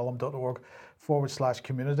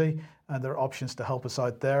ukcolumn.org/community, and there are options to help us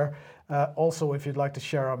out there. Also, if you'd like to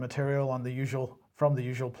share our material on from the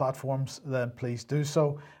usual platforms, then please do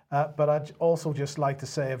so. But I'd also just like to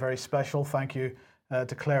say a very special thank you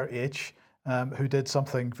to Claire H., who did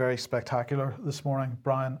something very spectacular this morning,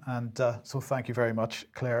 Brian. And so thank you very much,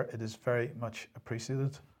 Claire. It is very much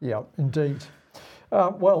appreciated. Yeah, indeed.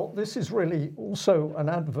 Well, this is really also an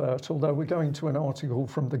advert, although we're going to an article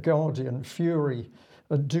from The Guardian. Fury,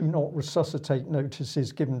 do not resuscitate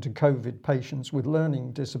notices given to COVID patients with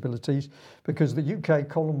learning disabilities, because the UK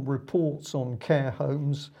column reports on care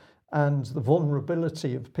homes and the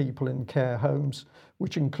vulnerability of people in care homes,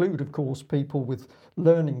 which include, of course, people with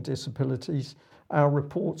learning disabilities. Our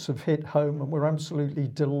reports have hit home, and we're absolutely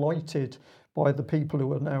delighted by the people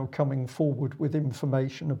who are now coming forward with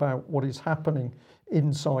information about what is happening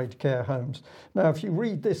inside care homes. Now, if you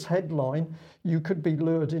read this headline, you could be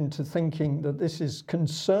lured into thinking that this is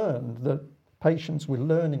concern that patients with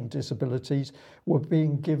learning disabilities were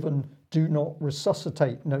being given do not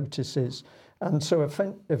resuscitate notices. And so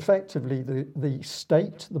effectively the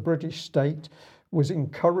state, the British state, was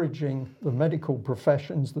encouraging the medical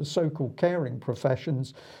professions, the so-called caring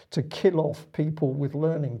professions, to kill off people with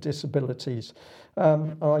learning disabilities.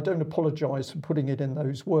 I don't apologise for putting it in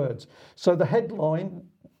those words. So the headline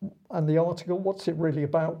and the article, what's it really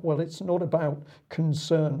about? Well, it's not about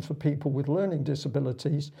concern for people with learning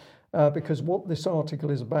disabilities, because what this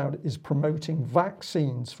article is about is promoting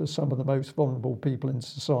vaccines for some of the most vulnerable people in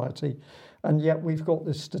society. And yet we've got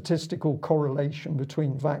this statistical correlation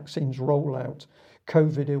between vaccines rollout,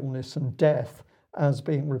 COVID illness and death as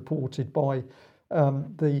being reported by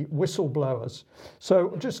the whistleblowers.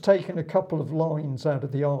 So just taking a couple of lines out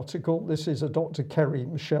of the article. This is a Dr. Kerry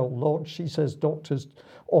Michelle Lodge. She says doctors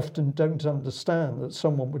often don't understand that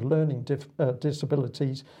someone with learning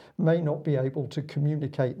disabilities may not be able to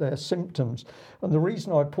communicate their symptoms. And the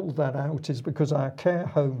reason I pulled that out is because our care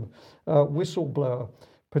home whistleblower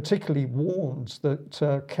particularly warns that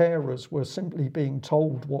carers were simply being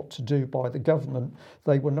told what to do by the government.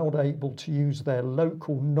 They were not able to use their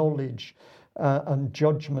local knowledge and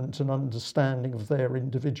judgment and understanding of their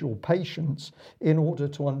individual patients in order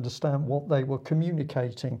to understand what they were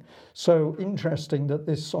communicating. So interesting that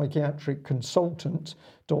this psychiatric consultant,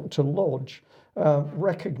 Dr. Lodge,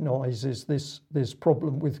 recognises this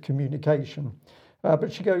problem with communication.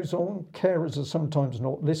 But she goes on, carers are sometimes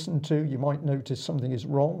not listened to. You might notice something is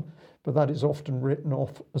wrong, but that is often written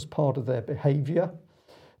off as part of their behaviour.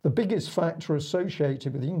 The biggest factor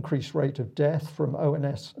associated with the increased rate of death from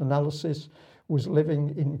ONS analysis was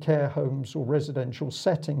living in care homes or residential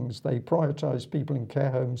settings. They prioritised people in care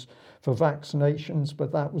homes for vaccinations,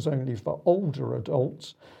 but that was only for older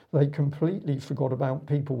adults. They completely forgot about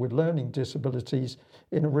people with learning disabilities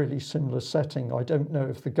in a really similar setting. I don't know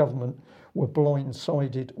if the government were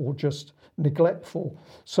blindsided or just neglectful.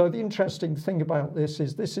 So the interesting thing about this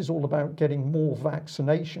is all about getting more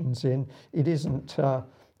vaccinations in. It isn't,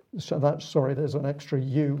 there's an extra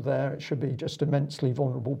U there. It should be just immensely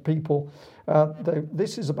vulnerable people.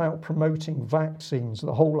 This is about promoting vaccines,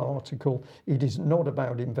 the whole article. It is not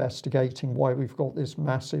about investigating why we've got this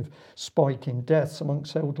massive spike in deaths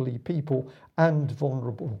amongst elderly people and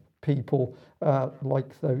vulnerable people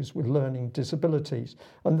like those with learning disabilities.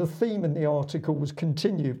 And the theme in the article was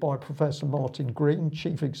continued by Professor Martin Green,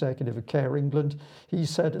 Chief Executive of Care England. He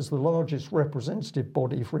said, as the largest representative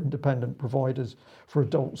body for independent providers for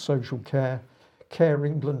adult social care, Care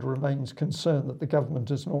England remains concerned that the government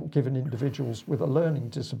has not given individuals with a learning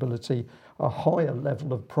disability a higher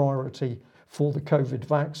level of priority for the COVID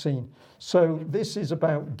vaccine. So this is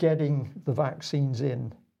about getting the vaccines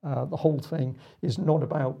in. The whole thing is not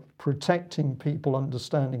about protecting people,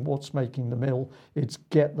 understanding what's making them ill. It's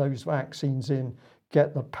get those vaccines in,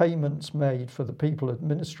 get the payments made for the people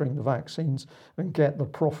administering the vaccines, and get the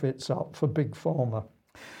profits up for Big Pharma.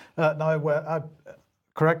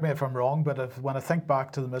 Correct me if I'm wrong, but when I think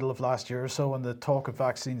back to the middle of last year or so when the talk of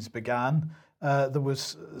vaccines began, there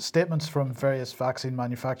was statements from various vaccine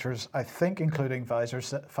manufacturers, I think including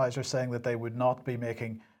Pfizer saying that they would not be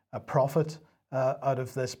making a profit out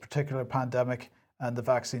of this particular pandemic and the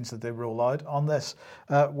vaccines that they roll out on this.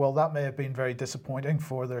 Well, that may have been very disappointing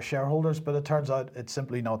for their shareholders, but it turns out it's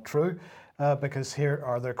simply not true, because here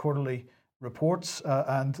are their quarterly reports,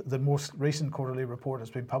 and the most recent quarterly report has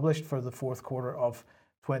been published for the fourth quarter of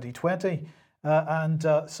 2020.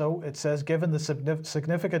 So it says, given the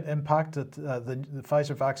significant impact that the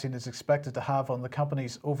Pfizer vaccine is expected to have on the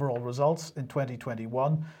company's overall results in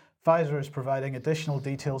 2021, Pfizer is providing additional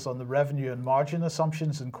details on the revenue and margin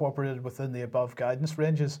assumptions incorporated within the above guidance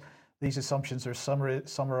ranges. These assumptions are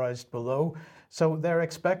summarized below. So they're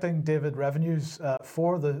expecting, David, revenues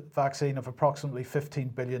for the vaccine of approximately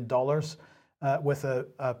 $15 billion with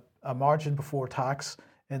a margin before tax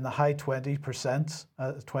in the high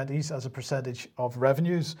 20s as a percentage of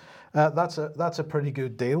revenues. That's a pretty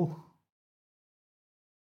good deal.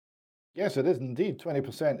 Yes, it is indeed.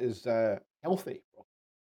 20% is healthy.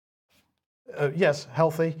 Yes,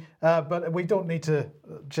 healthy, but we don't need to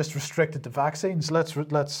just restrict it to vaccines. Let's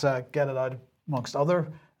get it out amongst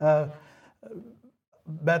other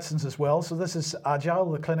medicines as well. So this is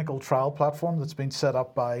Agile, the clinical trial platform that's been set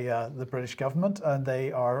up by the British government, and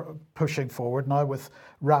they are pushing forward now with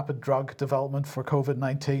rapid drug development for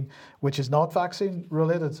COVID-19, which is not vaccine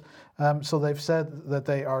related. So they've said that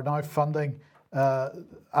they are now funding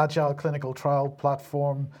Agile clinical trial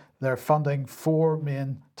platform. They're funding 4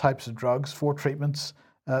 main types of drugs, 4 treatments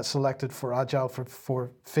selected for Agile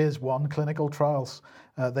for phase 1 clinical trials.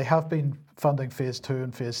 They have been funding phase 2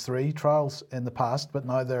 and phase 3 trials in the past, but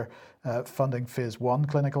now they're funding phase 1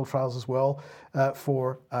 clinical trials as well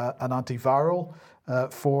for an antiviral,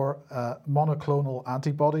 for monoclonal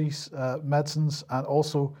antibodies medicines, and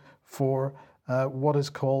also for what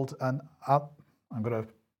is called I'm going to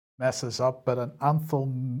mess this up, but an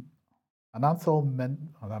anthelminthic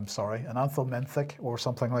or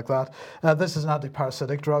something like that. This is an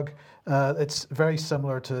antiparasitic drug. It's very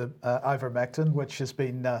similar to ivermectin, which has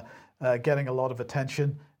been getting a lot of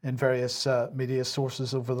attention in various media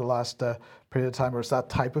sources over the last period of time, or it's that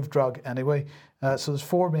type of drug anyway. So there's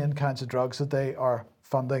 4 main kinds of drugs that they are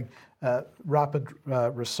funding rapid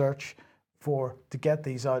research to get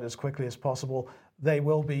these out as quickly as possible. They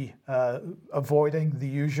will be avoiding the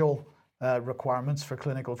usual requirements for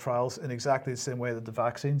clinical trials in exactly the same way that the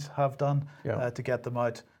vaccines have done to get them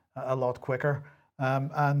out a lot quicker.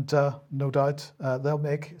 And no doubt they'll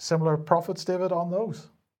make similar profits, David, on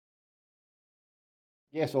those.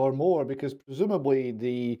 Yes, or more, because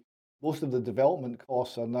presumably most of the development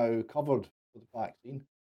costs are now covered for the vaccine.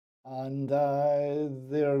 And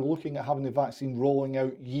they're looking at having the vaccine rolling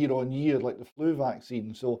out year on year like the flu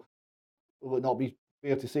vaccine. So will it not be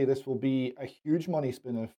fair to say this will be a huge money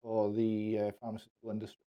spinner for the pharmaceutical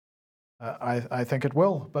industry? I think it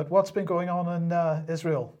will. But what's been going on in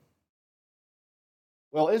Israel?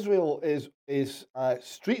 Well, Israel is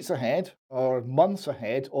streets ahead or months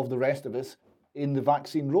ahead of the rest of us in the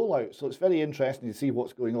vaccine rollout. So it's very interesting to see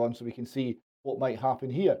what's going on so we can see what might happen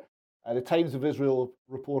here. The Times of Israel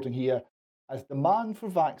reporting here, as demand for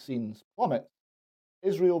vaccines plummets,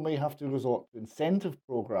 Israel may have to resort to incentive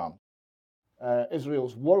programs.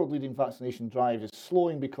 Israel's world-leading vaccination drive is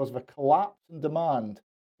slowing because of a collapse in demand.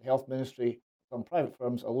 The health ministry, some private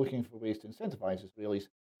firms are looking for ways to incentivize Israelis to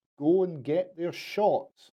go and get their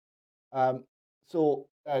shots. So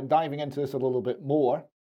diving into this a little bit more,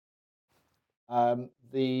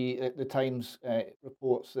 the Times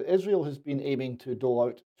reports that Israel has been aiming to dole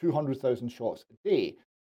out 200,000 shots a day,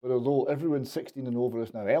 but although everyone 16 and over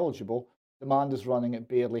is now eligible, demand is running at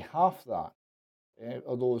barely half that.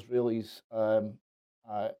 Although Israelis are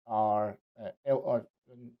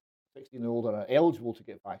 16 and older are eligible to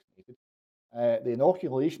get vaccinated, the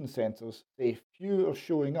inoculation centres say few are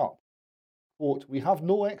showing up. Quote, "We have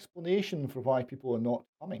no explanation for why people are not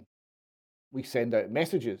coming. We send out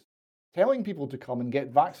messages telling people to come and get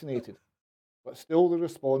vaccinated, but still the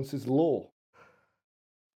response is low."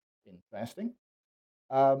 Interesting.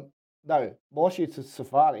 Now, Moshe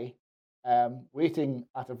Safari, waiting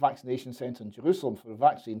at a vaccination centre in Jerusalem for a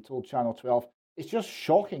vaccine, told Channel 12, "It's just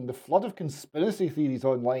shocking, the flood of conspiracy theories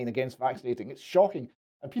online against vaccinating. It's shocking.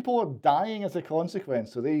 And people are dying as a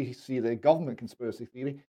consequence." So they see the government conspiracy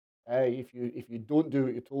theory. If you don't do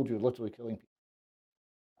what you're told, you're literally killing people.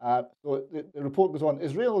 So the report goes on,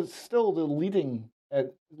 Israel is still leading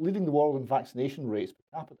the world in vaccination rates per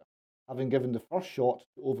capita, having given the first shot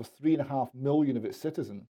to over 3.5 million of its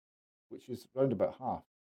citizens, which is around about half,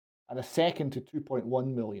 and a second to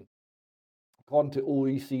 2.1 million. According to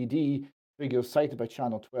OECD figures cited by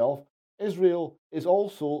Channel 12, Israel is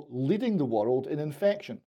also leading the world in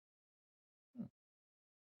infection.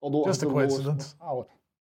 Although just a coincidence.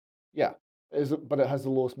 Yeah, but it has the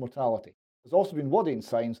lowest mortality. There's also been worrying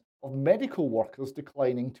signs of medical workers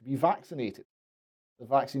declining to be vaccinated. The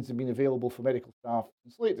vaccines have been available for medical staff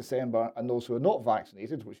since late December, and those who are not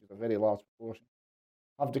vaccinated, which is a very large proportion,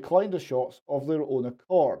 have declined the shots of their own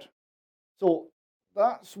accord. So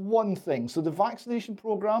that's one thing. So the vaccination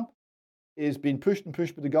program is being pushed and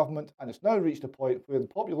pushed by the government, and it's now reached a point where the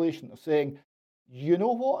population are saying, you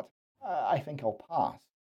know what, I think I'll pass.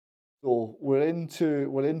 So we're into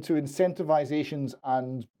incentivizations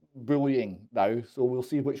and bullying now, so we'll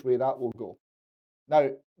see which way that will go. Now,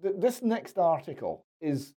 this next article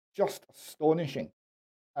is just astonishing.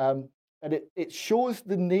 And it shows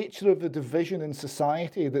the nature of the division in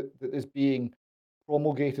society that is being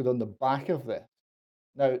promulgated on the back of this.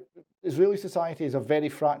 Now, Israeli society is a very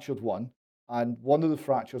fractured one, and one of the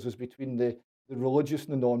fractures is between the religious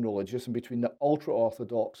and the non-religious, and between the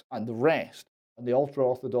ultra-Orthodox and the rest. And the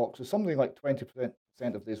ultra-Orthodox is something like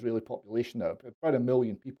 20% of the Israeli population now, about 1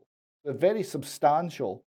 million people. A very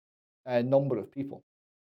substantial number of people.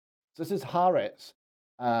 So this is Haaretz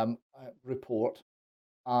report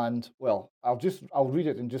And well, I'll read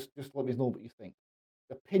it and just let me know what you think.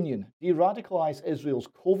 Opinion: de-radicalize Israel's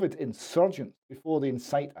COVID insurgents before they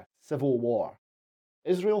incite a civil war.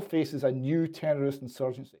 Israel faces a new terrorist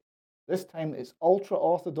insurgency. This time it's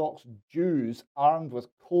ultra-Orthodox Jews armed with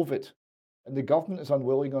COVID, and the government is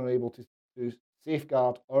unwilling or unable to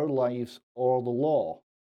safeguard our lives or the law.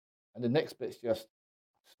 And the next bit's just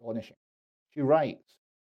astonishing. She writes,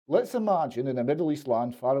 let's imagine in a Middle East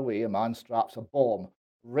land far away, a man straps a bomb,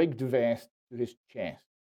 rigged vest to his chest.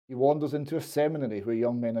 He wanders into a seminary where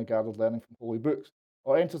young men are gathered learning from holy books,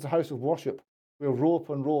 or enters a house of worship where row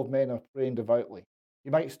upon row of men are praying devoutly. He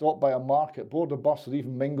might stop by a market, board a bus, or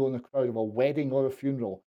even mingle in the crowd of a wedding or a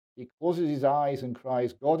funeral. He closes his eyes and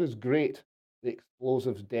cries, God is great. The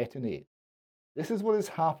explosives detonate. This is what is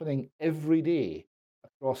happening every day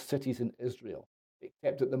across cities in Israel,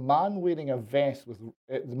 except that the man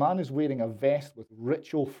is wearing a vest with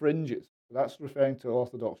ritual fringes. So that's referring to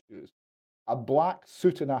Orthodox Jews. A black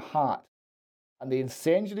suit and a hat, and the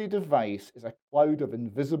incendiary device is a cloud of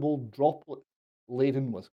invisible droplets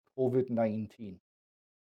laden with COVID-19.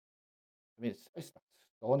 I mean, it's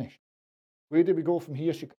astonishing. Where do we go from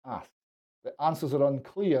here, she asked. The answers are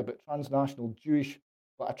unclear, but a transnational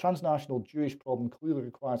Jewish problem clearly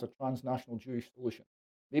requires a transnational Jewish solution.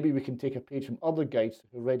 Maybe we can take a page from other guides to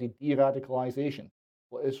already de-radicalization,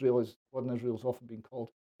 what in Israel is often being called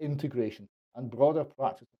integration, and broader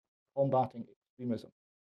practice of combating extremism.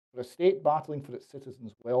 For a state battling for its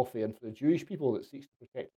citizens' welfare and for the Jewish people that seeks to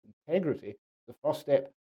protect its integrity, the first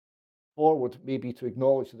step forward may be to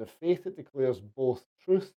acknowledge that a faith that declares both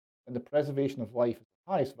truth and the preservation of life as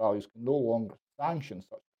the highest values can no longer sanction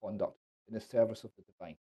such conduct in the service of the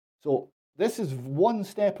divine. So this is one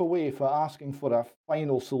step away from asking for a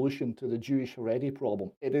final solution to the Jewish Haredi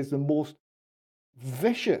problem. It is the most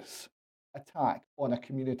vicious attack on a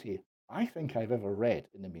community I think I've ever read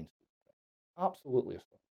in the mainstream press. Absolutely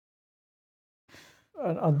astonishing.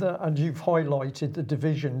 And you've highlighted the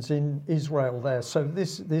divisions in Israel there. So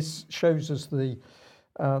this shows us the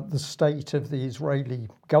state of the Israeli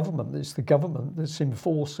government. It's the government that's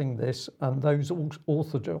enforcing this, and those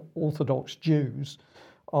Orthodox Jews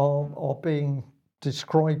are being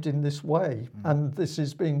described in this way, and this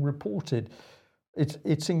is being reported.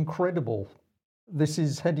 It's incredible. This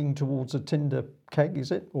is heading towards a tinder keg,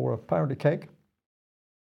 is it, or a powder keg?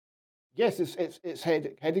 Yes, it's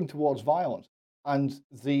heading towards violence. And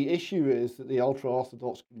the issue is that the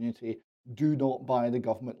ultra-Orthodox community do not buy the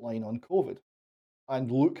government line on COVID. And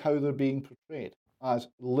look how they're being portrayed as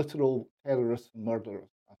literal terrorists and murderers.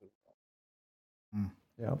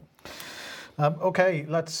 Yeah. Okay,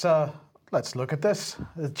 let's look at this.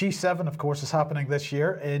 The G7, of course, is happening this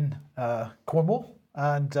year in Cornwall,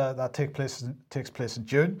 and that takes place in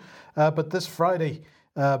June. But this Friday,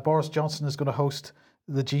 Boris Johnson is going to host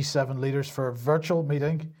the G7 leaders for a virtual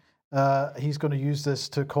meeting. He's going to use this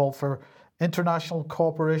to call for international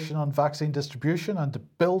cooperation on vaccine distribution and to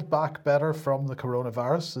build back better from the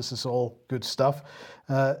coronavirus. This is all good stuff.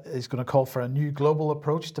 He's going to call for a new global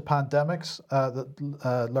approach to pandemics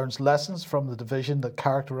that learns lessons from the division that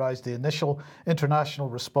characterized the initial international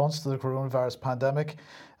response to the coronavirus pandemic.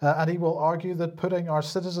 And he will argue that putting our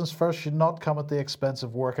citizens first should not come at the expense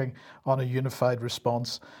of working on a unified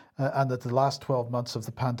response, and that the last 12 months of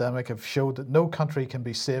the pandemic have showed that no country can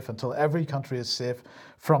be safe until every country is safe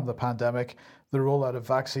from the pandemic. The rollout of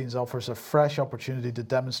vaccines offers a fresh opportunity to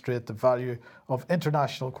demonstrate the value of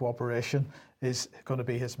international cooperation, is going to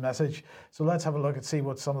be his message. So let's have a look and see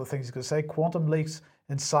what some of the things he's going to say. Quantum leaps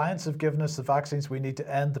in science have given us the vaccines we need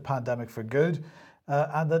to end the pandemic for good.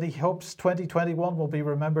 And that he hopes 2021 will be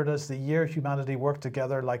remembered as the year humanity worked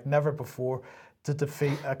together like never before to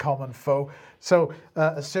defeat a common foe. So,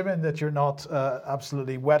 assuming that you're not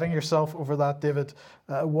absolutely wetting yourself over that, David,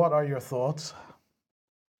 what are your thoughts?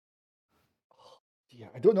 Yeah,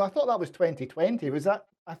 I don't know. I thought that was 2020. Was that?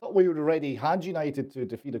 I thought we already had united to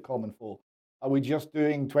defeat a common foe. Are we just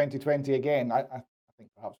doing 2020 again? I think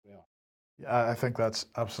perhaps we are. I think that's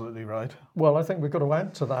absolutely right. Well, I think we've got to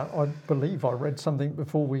add to that. I believe I read something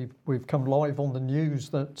before we've come live on the news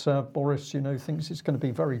that Boris, thinks it's going to be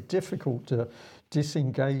very difficult to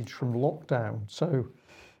disengage from lockdown. So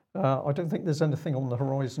I don't think there's anything on the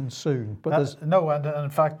horizon soon. But there's no, and in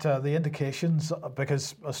fact, the indications,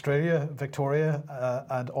 because Australia, Victoria,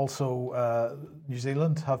 and also New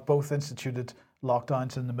Zealand have both instituted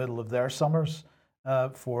lockdowns in the middle of their summers.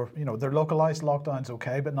 For their localized lockdowns,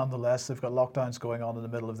 okay, but nonetheless they've got lockdowns going on in the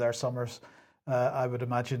middle of their summers. I would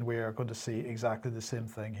imagine we are going to see exactly the same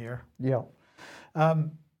thing here. Yeah.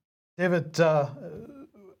 David,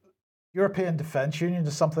 European Defence Union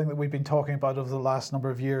is something that we've been talking about over the last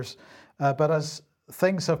number of years, but as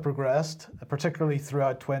things have progressed, particularly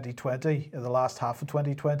throughout 2020, in the last half of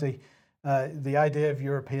 2020. The idea of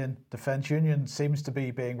European Defence Union seems to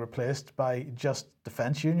be being replaced by just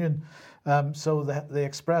Defence Union. So the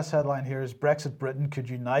Express headline here is Brexit Britain could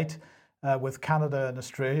unite with Canada and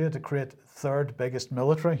Australia to create third biggest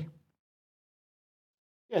military.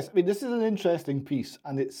 Yes, I mean, this is an interesting piece,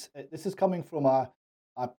 and this is coming from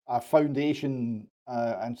a foundation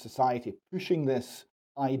and society pushing this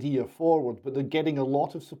idea forward, but they're getting a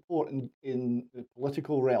lot of support in the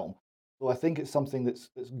political realm. So I think it's something that's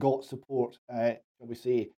got support, shall we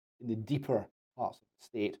say, in the deeper parts of the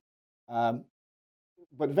state.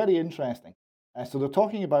 But very interesting. So they're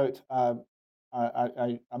talking about a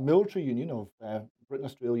military union of Britain,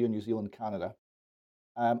 Australia, New Zealand, Canada,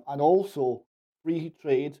 and also free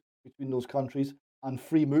trade between those countries and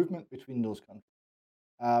free movement between those countries.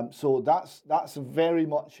 So that's very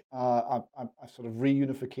much a sort of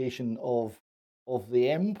reunification of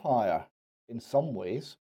the empire in some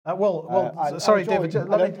ways. Sorry, David.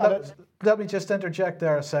 Let me just interject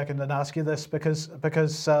there a second and ask you this because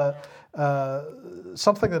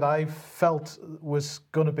something that I felt was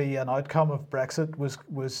going to be an outcome of Brexit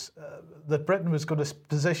was that Britain was going to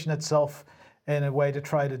position itself in a way to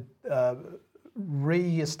try to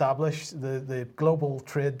re-establish the global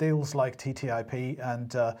trade deals like TTIP and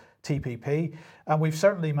TPP, and we've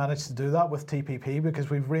certainly managed to do that with TPP because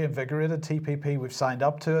we've reinvigorated TPP. We've signed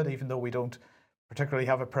up to it, even though we don't particularly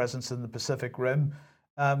have a presence in the Pacific Rim.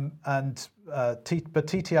 But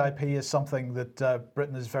TTIP is something that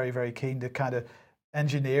Britain is very, very keen to kind of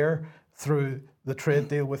engineer through the trade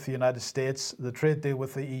deal with the United States, the trade deal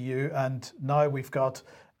with the EU, and now we've got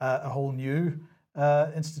a whole new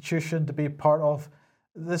institution to be part of.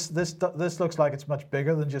 This looks like it's much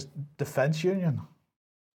bigger than just defence union.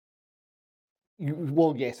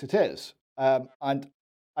 Well, yes, it is. And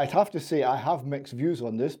I'd have to say I have mixed views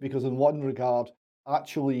on this because in one regard,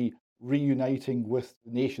 actually reuniting with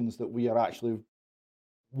the nations that we are actually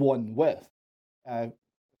one with,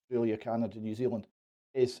 Australia, Canada, New Zealand,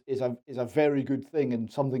 is a very good thing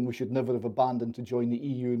and something we should never have abandoned to join the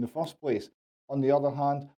EU in the first place. On the other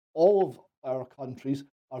hand, all of our countries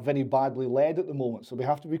are very badly led at the moment, so we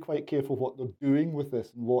have to be quite careful what they're doing with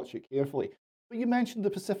this and watch it carefully. But you mentioned the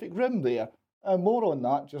Pacific Rim there. More on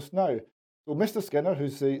that just now. So Mr. Skinner,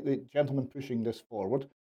 who's the gentleman pushing this forward,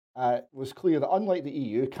 was clear that unlike the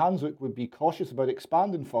EU, CANZUK would be cautious about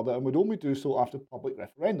expanding further and would only do so after public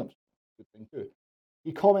referendums. Good thing too.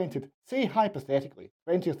 He commented, say hypothetically,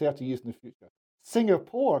 20 or 30 years in the future,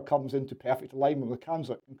 Singapore comes into perfect alignment with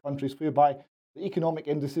CANZUK in countries whereby the economic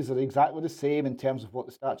indices are exactly the same in terms of what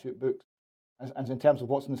the statute books, and in terms of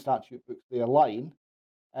what's in the statute books, they align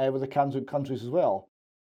with the CANZUK countries as well.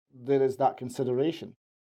 There is that consideration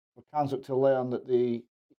for CANZUK to learn that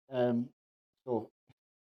so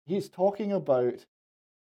he's talking about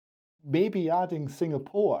maybe adding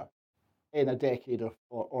Singapore in a decade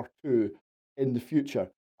or two in the future.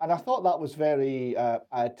 And I thought that was very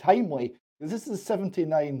timely, because this is the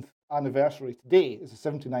 79th anniversary today. It's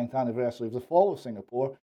the 79th anniversary of the fall of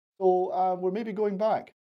Singapore. So we're maybe going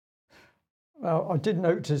back. I did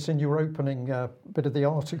notice in your opening bit of the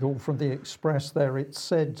article from the Express there, it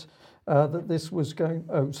said that this was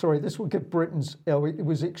this will give it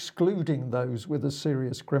was excluding those with a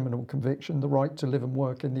serious criminal conviction the right to live and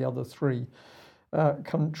work in the other three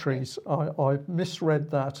countries. I misread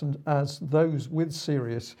that as those with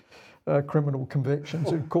serious criminal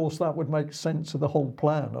convictions. Of course, that would make sense of the whole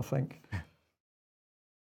plan, I think.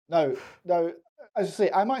 Now, as I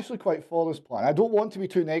say, I'm actually quite for this plan. I don't want to be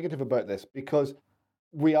too negative about this because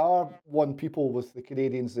we are one people with the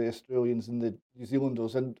Canadians, the Australians, and the New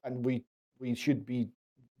Zealanders, and we should be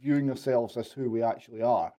viewing ourselves as who we actually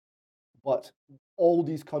are. But all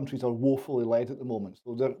these countries are woefully led at the moment,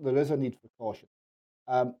 so there is a need for caution.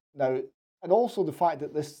 Now, and also the fact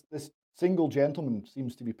that this single gentleman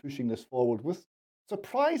seems to be pushing this forward with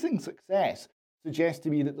surprising success suggests to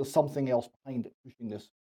me that there's something else behind it, pushing this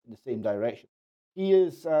in the same direction. He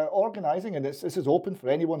is organising, and this is open for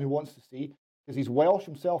anyone who wants to see, because he's Welsh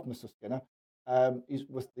himself, Mr. Skinner. He's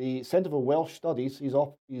with the Centre for Welsh Studies. He's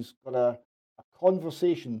got a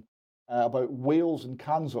conversation about Wales and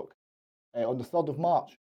CANZUK on the 3rd of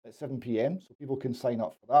March at 7 p.m, so people can sign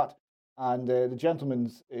up for that. And the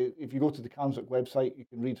gentleman's, if you go to the CANZUK website, you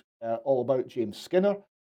can read all about James Skinner,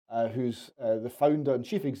 who's the founder and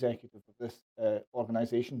chief executive of this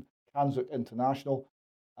organisation, CANZUK International.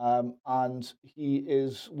 And he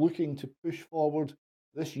is looking to push forward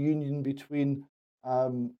this union between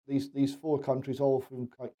these four countries, all of whom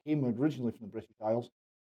came originally from the British Isles.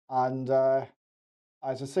 And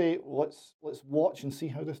as I say, let's watch and see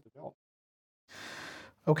how this develops.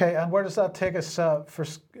 Okay, and where does that take us for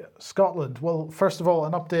Scotland? Well, first of all,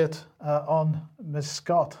 an update on Ms.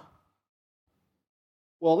 Scott.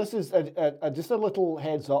 Well, this is just a little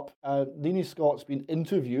heads up. Nini Scott's been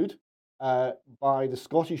interviewed by the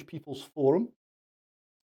Scottish People's Forum,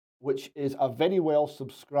 which is a very well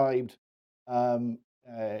subscribed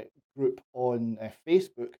group on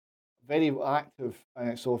Facebook, very active.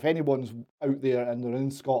 So if anyone's out there and they're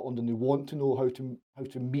in Scotland and they want to know how to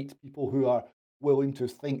meet people who are willing to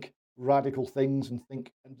think radical things and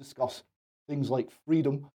think and discuss things like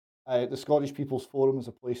freedom, the Scottish People's Forum is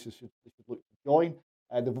a place you should look to join.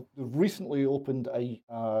 They've recently opened a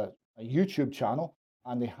YouTube channel,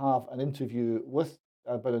 and they have an interview with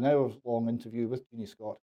about an hour-long interview with Nini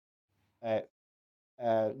Scott, on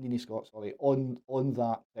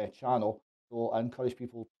that channel. So I encourage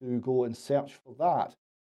people to go and search for that.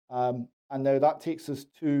 And now that takes us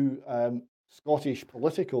to Scottish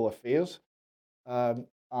political affairs,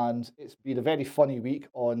 and it's been a very funny week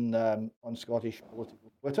on Scottish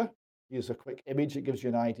political Twitter. Here's a quick image. It gives you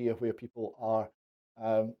an idea where people are.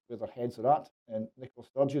 Where their heads are at, and Nicola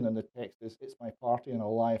Sturgeon, and the text is, "It's my party and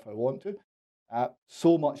I'll lie if I want to."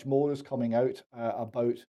 So much more is coming out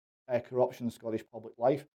about corruption in Scottish public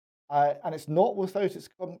life, and it's not without its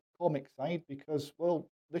comic side, because, well,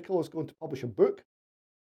 Nicola's going to publish a book,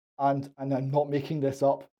 and I'm not making this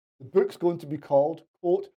up. The book's going to be called,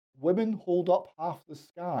 quote, "Women Hold Up Half the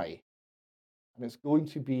Sky," and it's going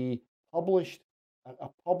to be published, a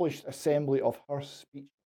published assembly of her speech.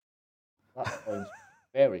 That sounds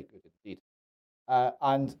very good indeed.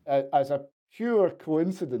 And as a pure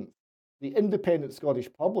coincidence, the independent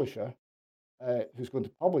Scottish publisher who's going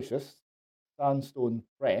to publish this, Sandstone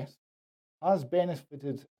Press, has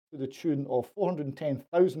benefited to the tune of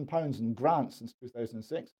 £410,000 in grants since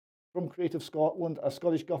 2006 from Creative Scotland, a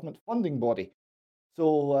Scottish government funding body.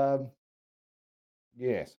 So,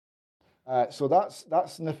 yes. So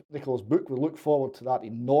that's Nicola's book. We look forward to that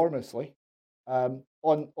enormously.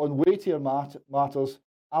 On weightier matters,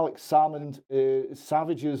 Alex Salmond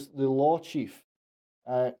savages the law chief.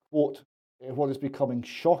 Quote, "What is becoming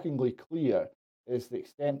shockingly clear is the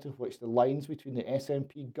extent to which the lines between the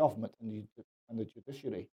SNP government and the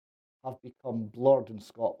judiciary have become blurred in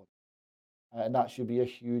Scotland. And that should be a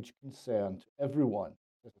huge concern to everyone,"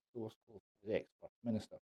 as a source close to the ex-First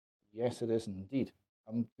Minister. Yes, it is indeed.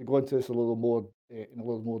 To go into this in a little more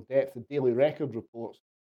depth, the Daily Record reports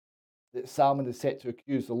that Salmond is set to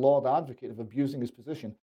accuse the Lord Advocate of abusing his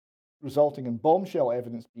position, resulting in bombshell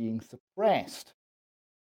evidence being suppressed.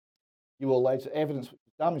 He will allege that evidence which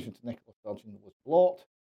was damaging to Nicola Sturgeon was blocked,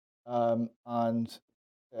 and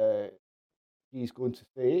he's going to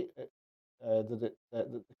say that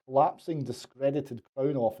the collapsing, discredited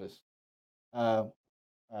Crown Office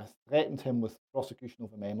threatened him with prosecution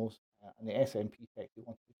over memos, and the SNP text he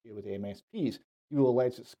wanted to share with the MSPs. He will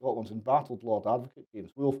allege that Scotland's embattled Lord Advocate,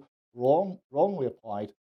 James Wolfe, wrongly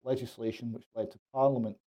applied legislation which led to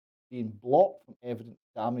Parliament being blocked from evidence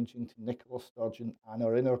damaging to Nicola Sturgeon and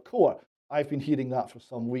her inner core. I've been hearing that for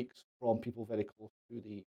some weeks from people very close to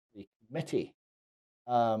the committee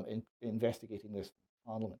investigating this in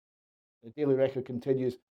Parliament. The Daily Record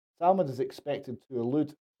continues, Salmond is expected to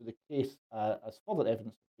allude to the case as further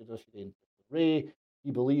evidence of judiciary in Ray.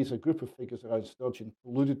 He believes a group of figures around Sturgeon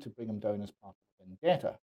colluded to bring him down as part of a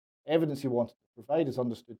vendetta. Evidence he wanted to provide is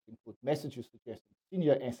understood to include messages suggesting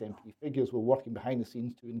senior SNP figures were working behind the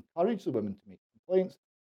scenes to encourage the women to make complaints,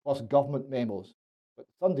 plus government memos. But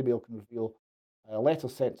the Sunday Mail can reveal a letter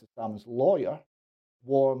sent to Salmond's lawyer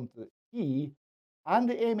warned that he and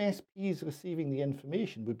the MSPs receiving the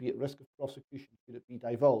information would be at risk of prosecution should it be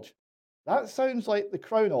divulged. That sounds like the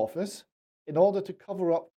Crown Office, in order to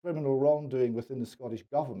cover up criminal wrongdoing within the Scottish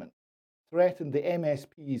Government, threatened the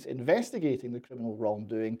MSPs investigating the criminal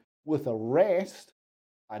wrongdoing with arrest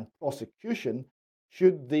and prosecution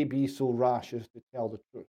should they be so rash as to tell the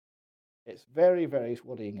truth. It's very, very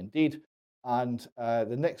worrying indeed. And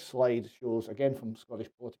the next slide shows, again from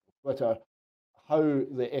Scottish political Twitter, how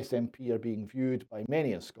the SNP are being viewed by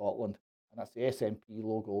many in Scotland, and that's the SNP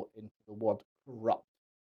logo into the word corrupt.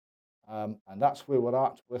 And that's where we're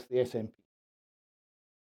at with the SNP.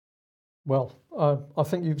 Well, I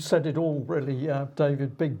think you've said it all, really,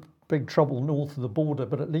 David. Big trouble north of the border,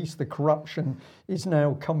 but at least the corruption is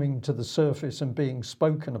now coming to the surface and being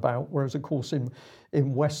spoken about. Whereas, of course, in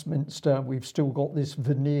Westminster, we've still got this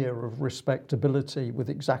veneer of respectability with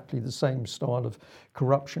exactly the same style of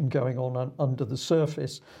corruption going on under the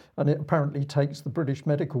surface. And it apparently takes the British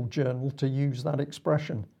Medical Journal to use that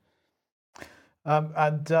expression.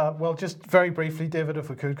 Well, just very briefly, David, if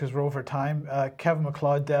we could, because we're over time. Kevin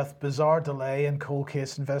MacLeod death, bizarre delay in cold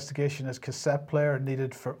case investigation as cassette player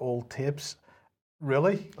needed for old tapes.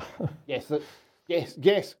 Really? Yes,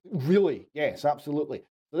 really, yes, absolutely.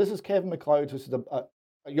 So this is Kevin MacLeod, who's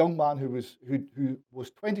a young man who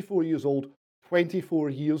was 24 years old 24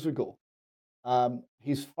 years ago.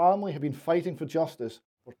 His family have been fighting for justice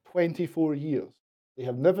for 24 years. They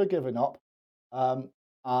have never given up,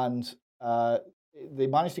 and they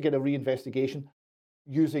managed to get a reinvestigation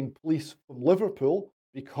using police from Liverpool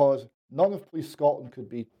because none of Police Scotland could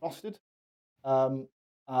be trusted.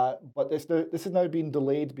 But this has now been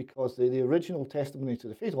delayed because the original testimony to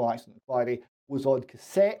the fatal accident inquiry was on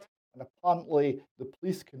cassette, and apparently the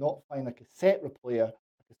police cannot find a cassette recorder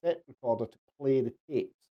to play the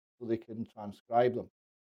tapes so they can transcribe them.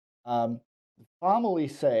 The family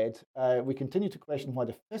said, we continue to question why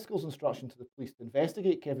the fiscal's instruction to the police to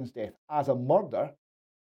investigate Kevin's death as a murder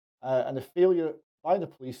and the failure by the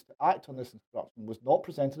police to act on this instruction was not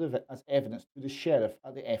presented as evidence to the sheriff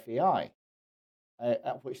at the FAI,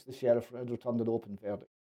 at which the sheriff had returned an open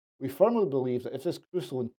verdict. We firmly believe that if this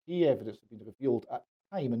crucial and key evidence had been revealed at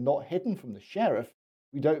the time and not hidden from the sheriff,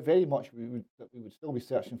 we doubt very much that we would still be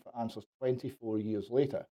searching for answers 24 years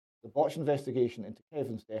later. The botched investigation into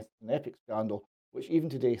Kevin's death is an epic scandal, which even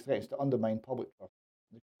today threatens to undermine public trust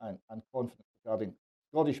and confidence regarding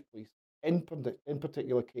Scottish police, in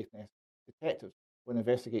particular Caithness detectives, when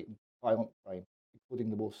investigating violent crime,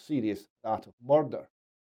 including the most serious, that of murder.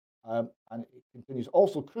 And it continues,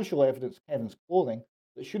 also crucial evidence Kevin's clothing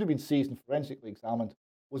that should have been seized and forensically examined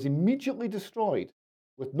was immediately destroyed,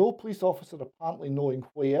 with no police officer apparently knowing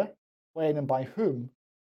where, when and by whom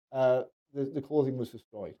the clothing was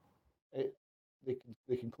destroyed.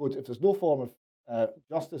 They conclude if there's no form of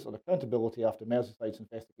justice or accountability after Merseyside's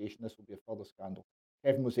investigation, this will be a further scandal.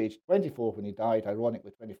 Kevin was aged 24 when he died,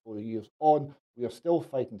 ironically 24 years on. We are still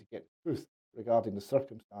fighting to get the truth regarding the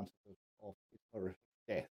circumstances of his horrific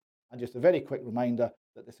death. And just a very quick reminder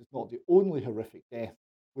that this is not the only horrific death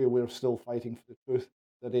where we're still fighting for the truth,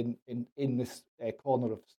 that in this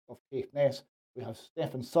corner of Caithness, we have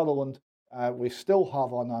Stephen Sutherland. We still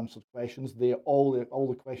have unanswered questions. All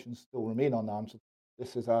the questions still remain unanswered.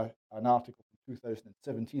 This is an article from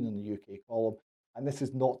 2017 in the UK column, and this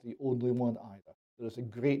is not the only one either. There is a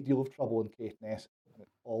great deal of trouble in Caithness, and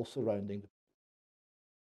it's all surrounding.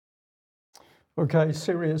 Okay,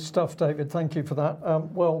 serious stuff, David. Thank you for that.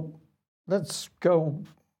 Well, let's go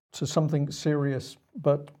to something serious,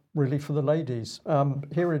 but really for the ladies.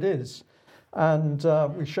 Here it is. And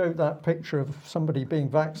we showed that picture of somebody being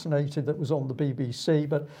vaccinated that was on the BBC,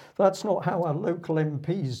 but that's not how our local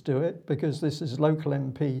MPs do it, because this is local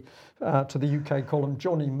MP to the UK column,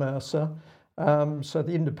 Johnny Mercer. So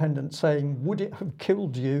the Independent saying, would it have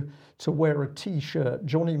killed you to wear a T-shirt?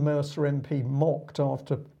 Johnny Mercer MP mocked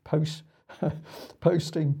after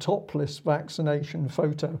posting topless vaccination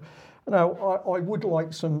photo. Now, I would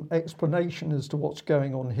like some explanation as to what's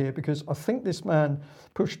going on here, because I think this man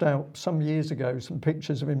pushed out some years ago some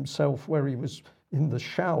pictures of himself where he was in the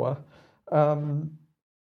shower.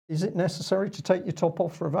 Is it necessary to take your top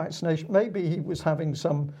off for a vaccination? Maybe he was having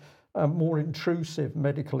some more intrusive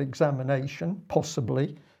medical examination,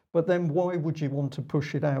 possibly. But then why would you want to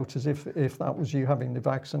push it out as if that was you having the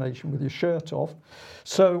vaccination with your shirt off?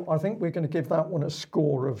 So I think we're going to give that one a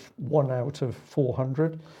score of 1 out of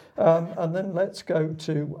 400. And then let's go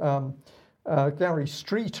to Gary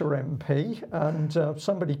Streeter MP. And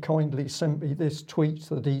somebody kindly sent me this tweet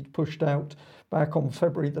that he'd pushed out back on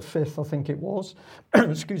February the 5th, I think it was.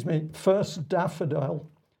 Excuse me. First daffodil,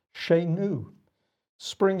 chez nous.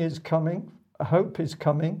 Spring is coming. Hope is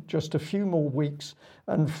coming, just a few more weeks,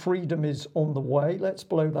 and freedom is on the way. Let's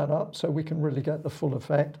blow that up so we can really get the full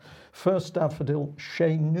effect. First daffodil,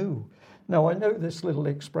 chez nous. Now, I know this little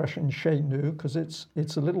expression, chez nous, because it's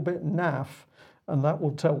a little bit naff, and that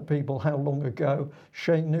will tell people how long ago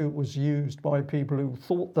chez nous was used by people who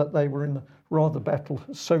thought that they were in a rather better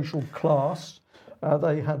social class.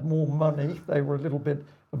 They had more money. They were a little bit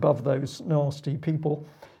above those nasty people.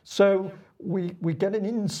 So we get an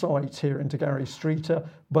insight here into Gary Streeter,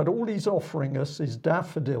 but all he's offering us is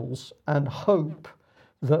daffodils and hope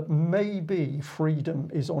that maybe freedom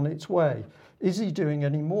is on its way. Is he doing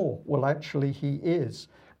any more? Well, actually he is.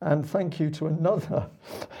 And thank you to another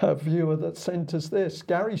viewer that sent us this.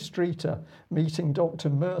 Gary Streeter meeting Dr.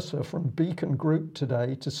 Mercer from Beacon Group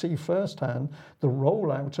today to see firsthand the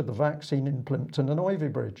rollout of the vaccine in Plympton and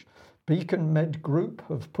Ivybridge. Beacon Med Group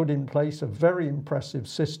have put in place a very impressive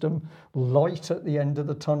system. Light at the end of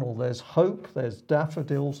the tunnel. There's hope, there's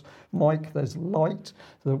daffodils. Mike, there's light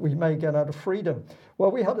that we may get out of freedom. Well,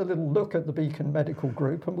 we had a little look at the Beacon Medical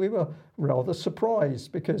Group and we were rather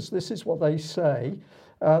surprised because this is what they say,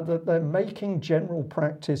 that they're making general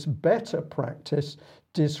practice better practice,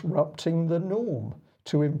 disrupting the norm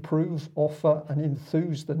to improve, offer and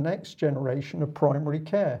enthuse the next generation of primary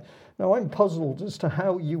care. Now, I'm puzzled as to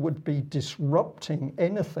how you would be disrupting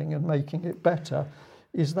anything and making it better.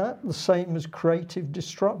 Is that the same as creative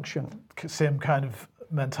destruction? Same kind of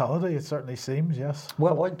mentality, it certainly seems, yes.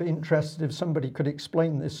 Well, I'd be interested if somebody could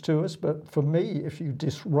explain this to us, but for me, if you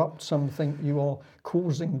disrupt something, you are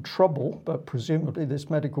causing trouble, but presumably this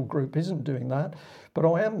medical group isn't doing that.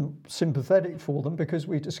 But I am sympathetic for them because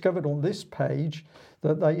we discovered on this page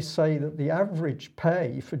that they say that the average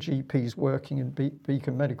pay for GPs working in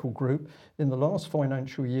Beacon Medical Group in the last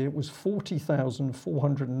financial year was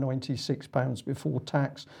 £40,496 before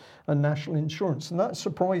tax and national insurance. And that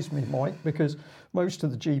surprised me, Mike, because most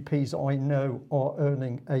of the GPs I know are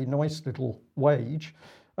earning a nice little wage.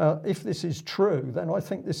 If this is true, then I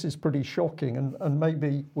think this is pretty shocking, and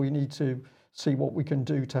maybe we need to see what we can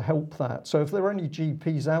do to help that. So if there are any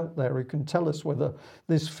GPs out there who can tell us whether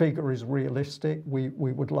this figure is realistic, we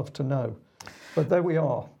would love to know. But there we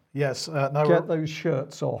are. Yes. Now get those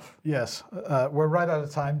shirts off. Yes. We're right out of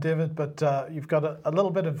time, David, but you've got a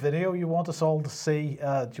little bit of video you want us all to see.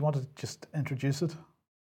 Do you want to just introduce it?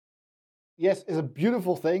 Yes, it's a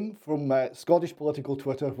beautiful thing from Scottish political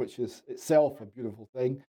Twitter, which is itself a beautiful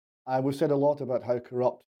thing. We've said a lot about how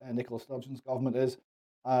corrupt Nicola Sturgeon's government is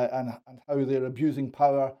and how they're abusing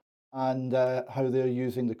power and how they're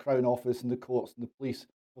using the Crown Office and the courts and the police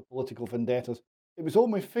for political vendettas. It was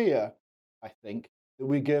only fair, I think, that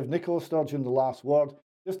we give Nicola Sturgeon the last word.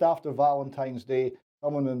 Just after Valentine's Day,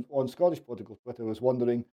 someone on Scottish political Twitter was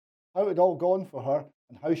wondering how it had all gone for her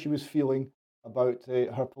and how she was feeling about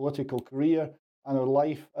her political career and her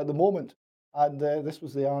life at the moment. And this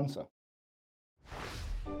was the answer.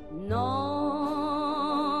 Non,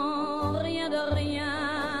 rien de rien.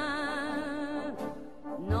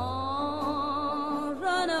 Non,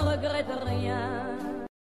 je ne regrette rien.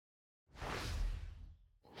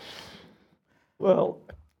 Well,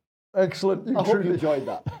 excellent. I hope you enjoyed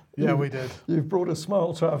that. Yeah, we did. You've brought a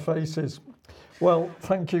smile to our faces. Well,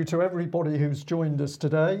 thank you to everybody who's joined us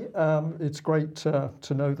today. It's great to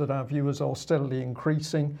know that our viewers are steadily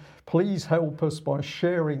increasing. Please help us by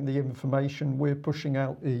sharing the information. We're pushing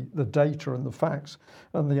out the data and the facts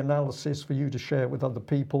and the analysis for you to share with other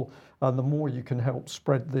people. And the more you can help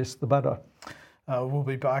spread this, the better. We'll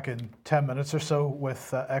be back in 10 minutes or so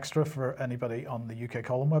with extra for anybody on the UK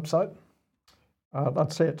Column website.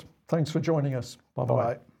 That's it. Thanks for joining us. Bye-bye.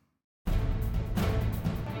 Bye-bye.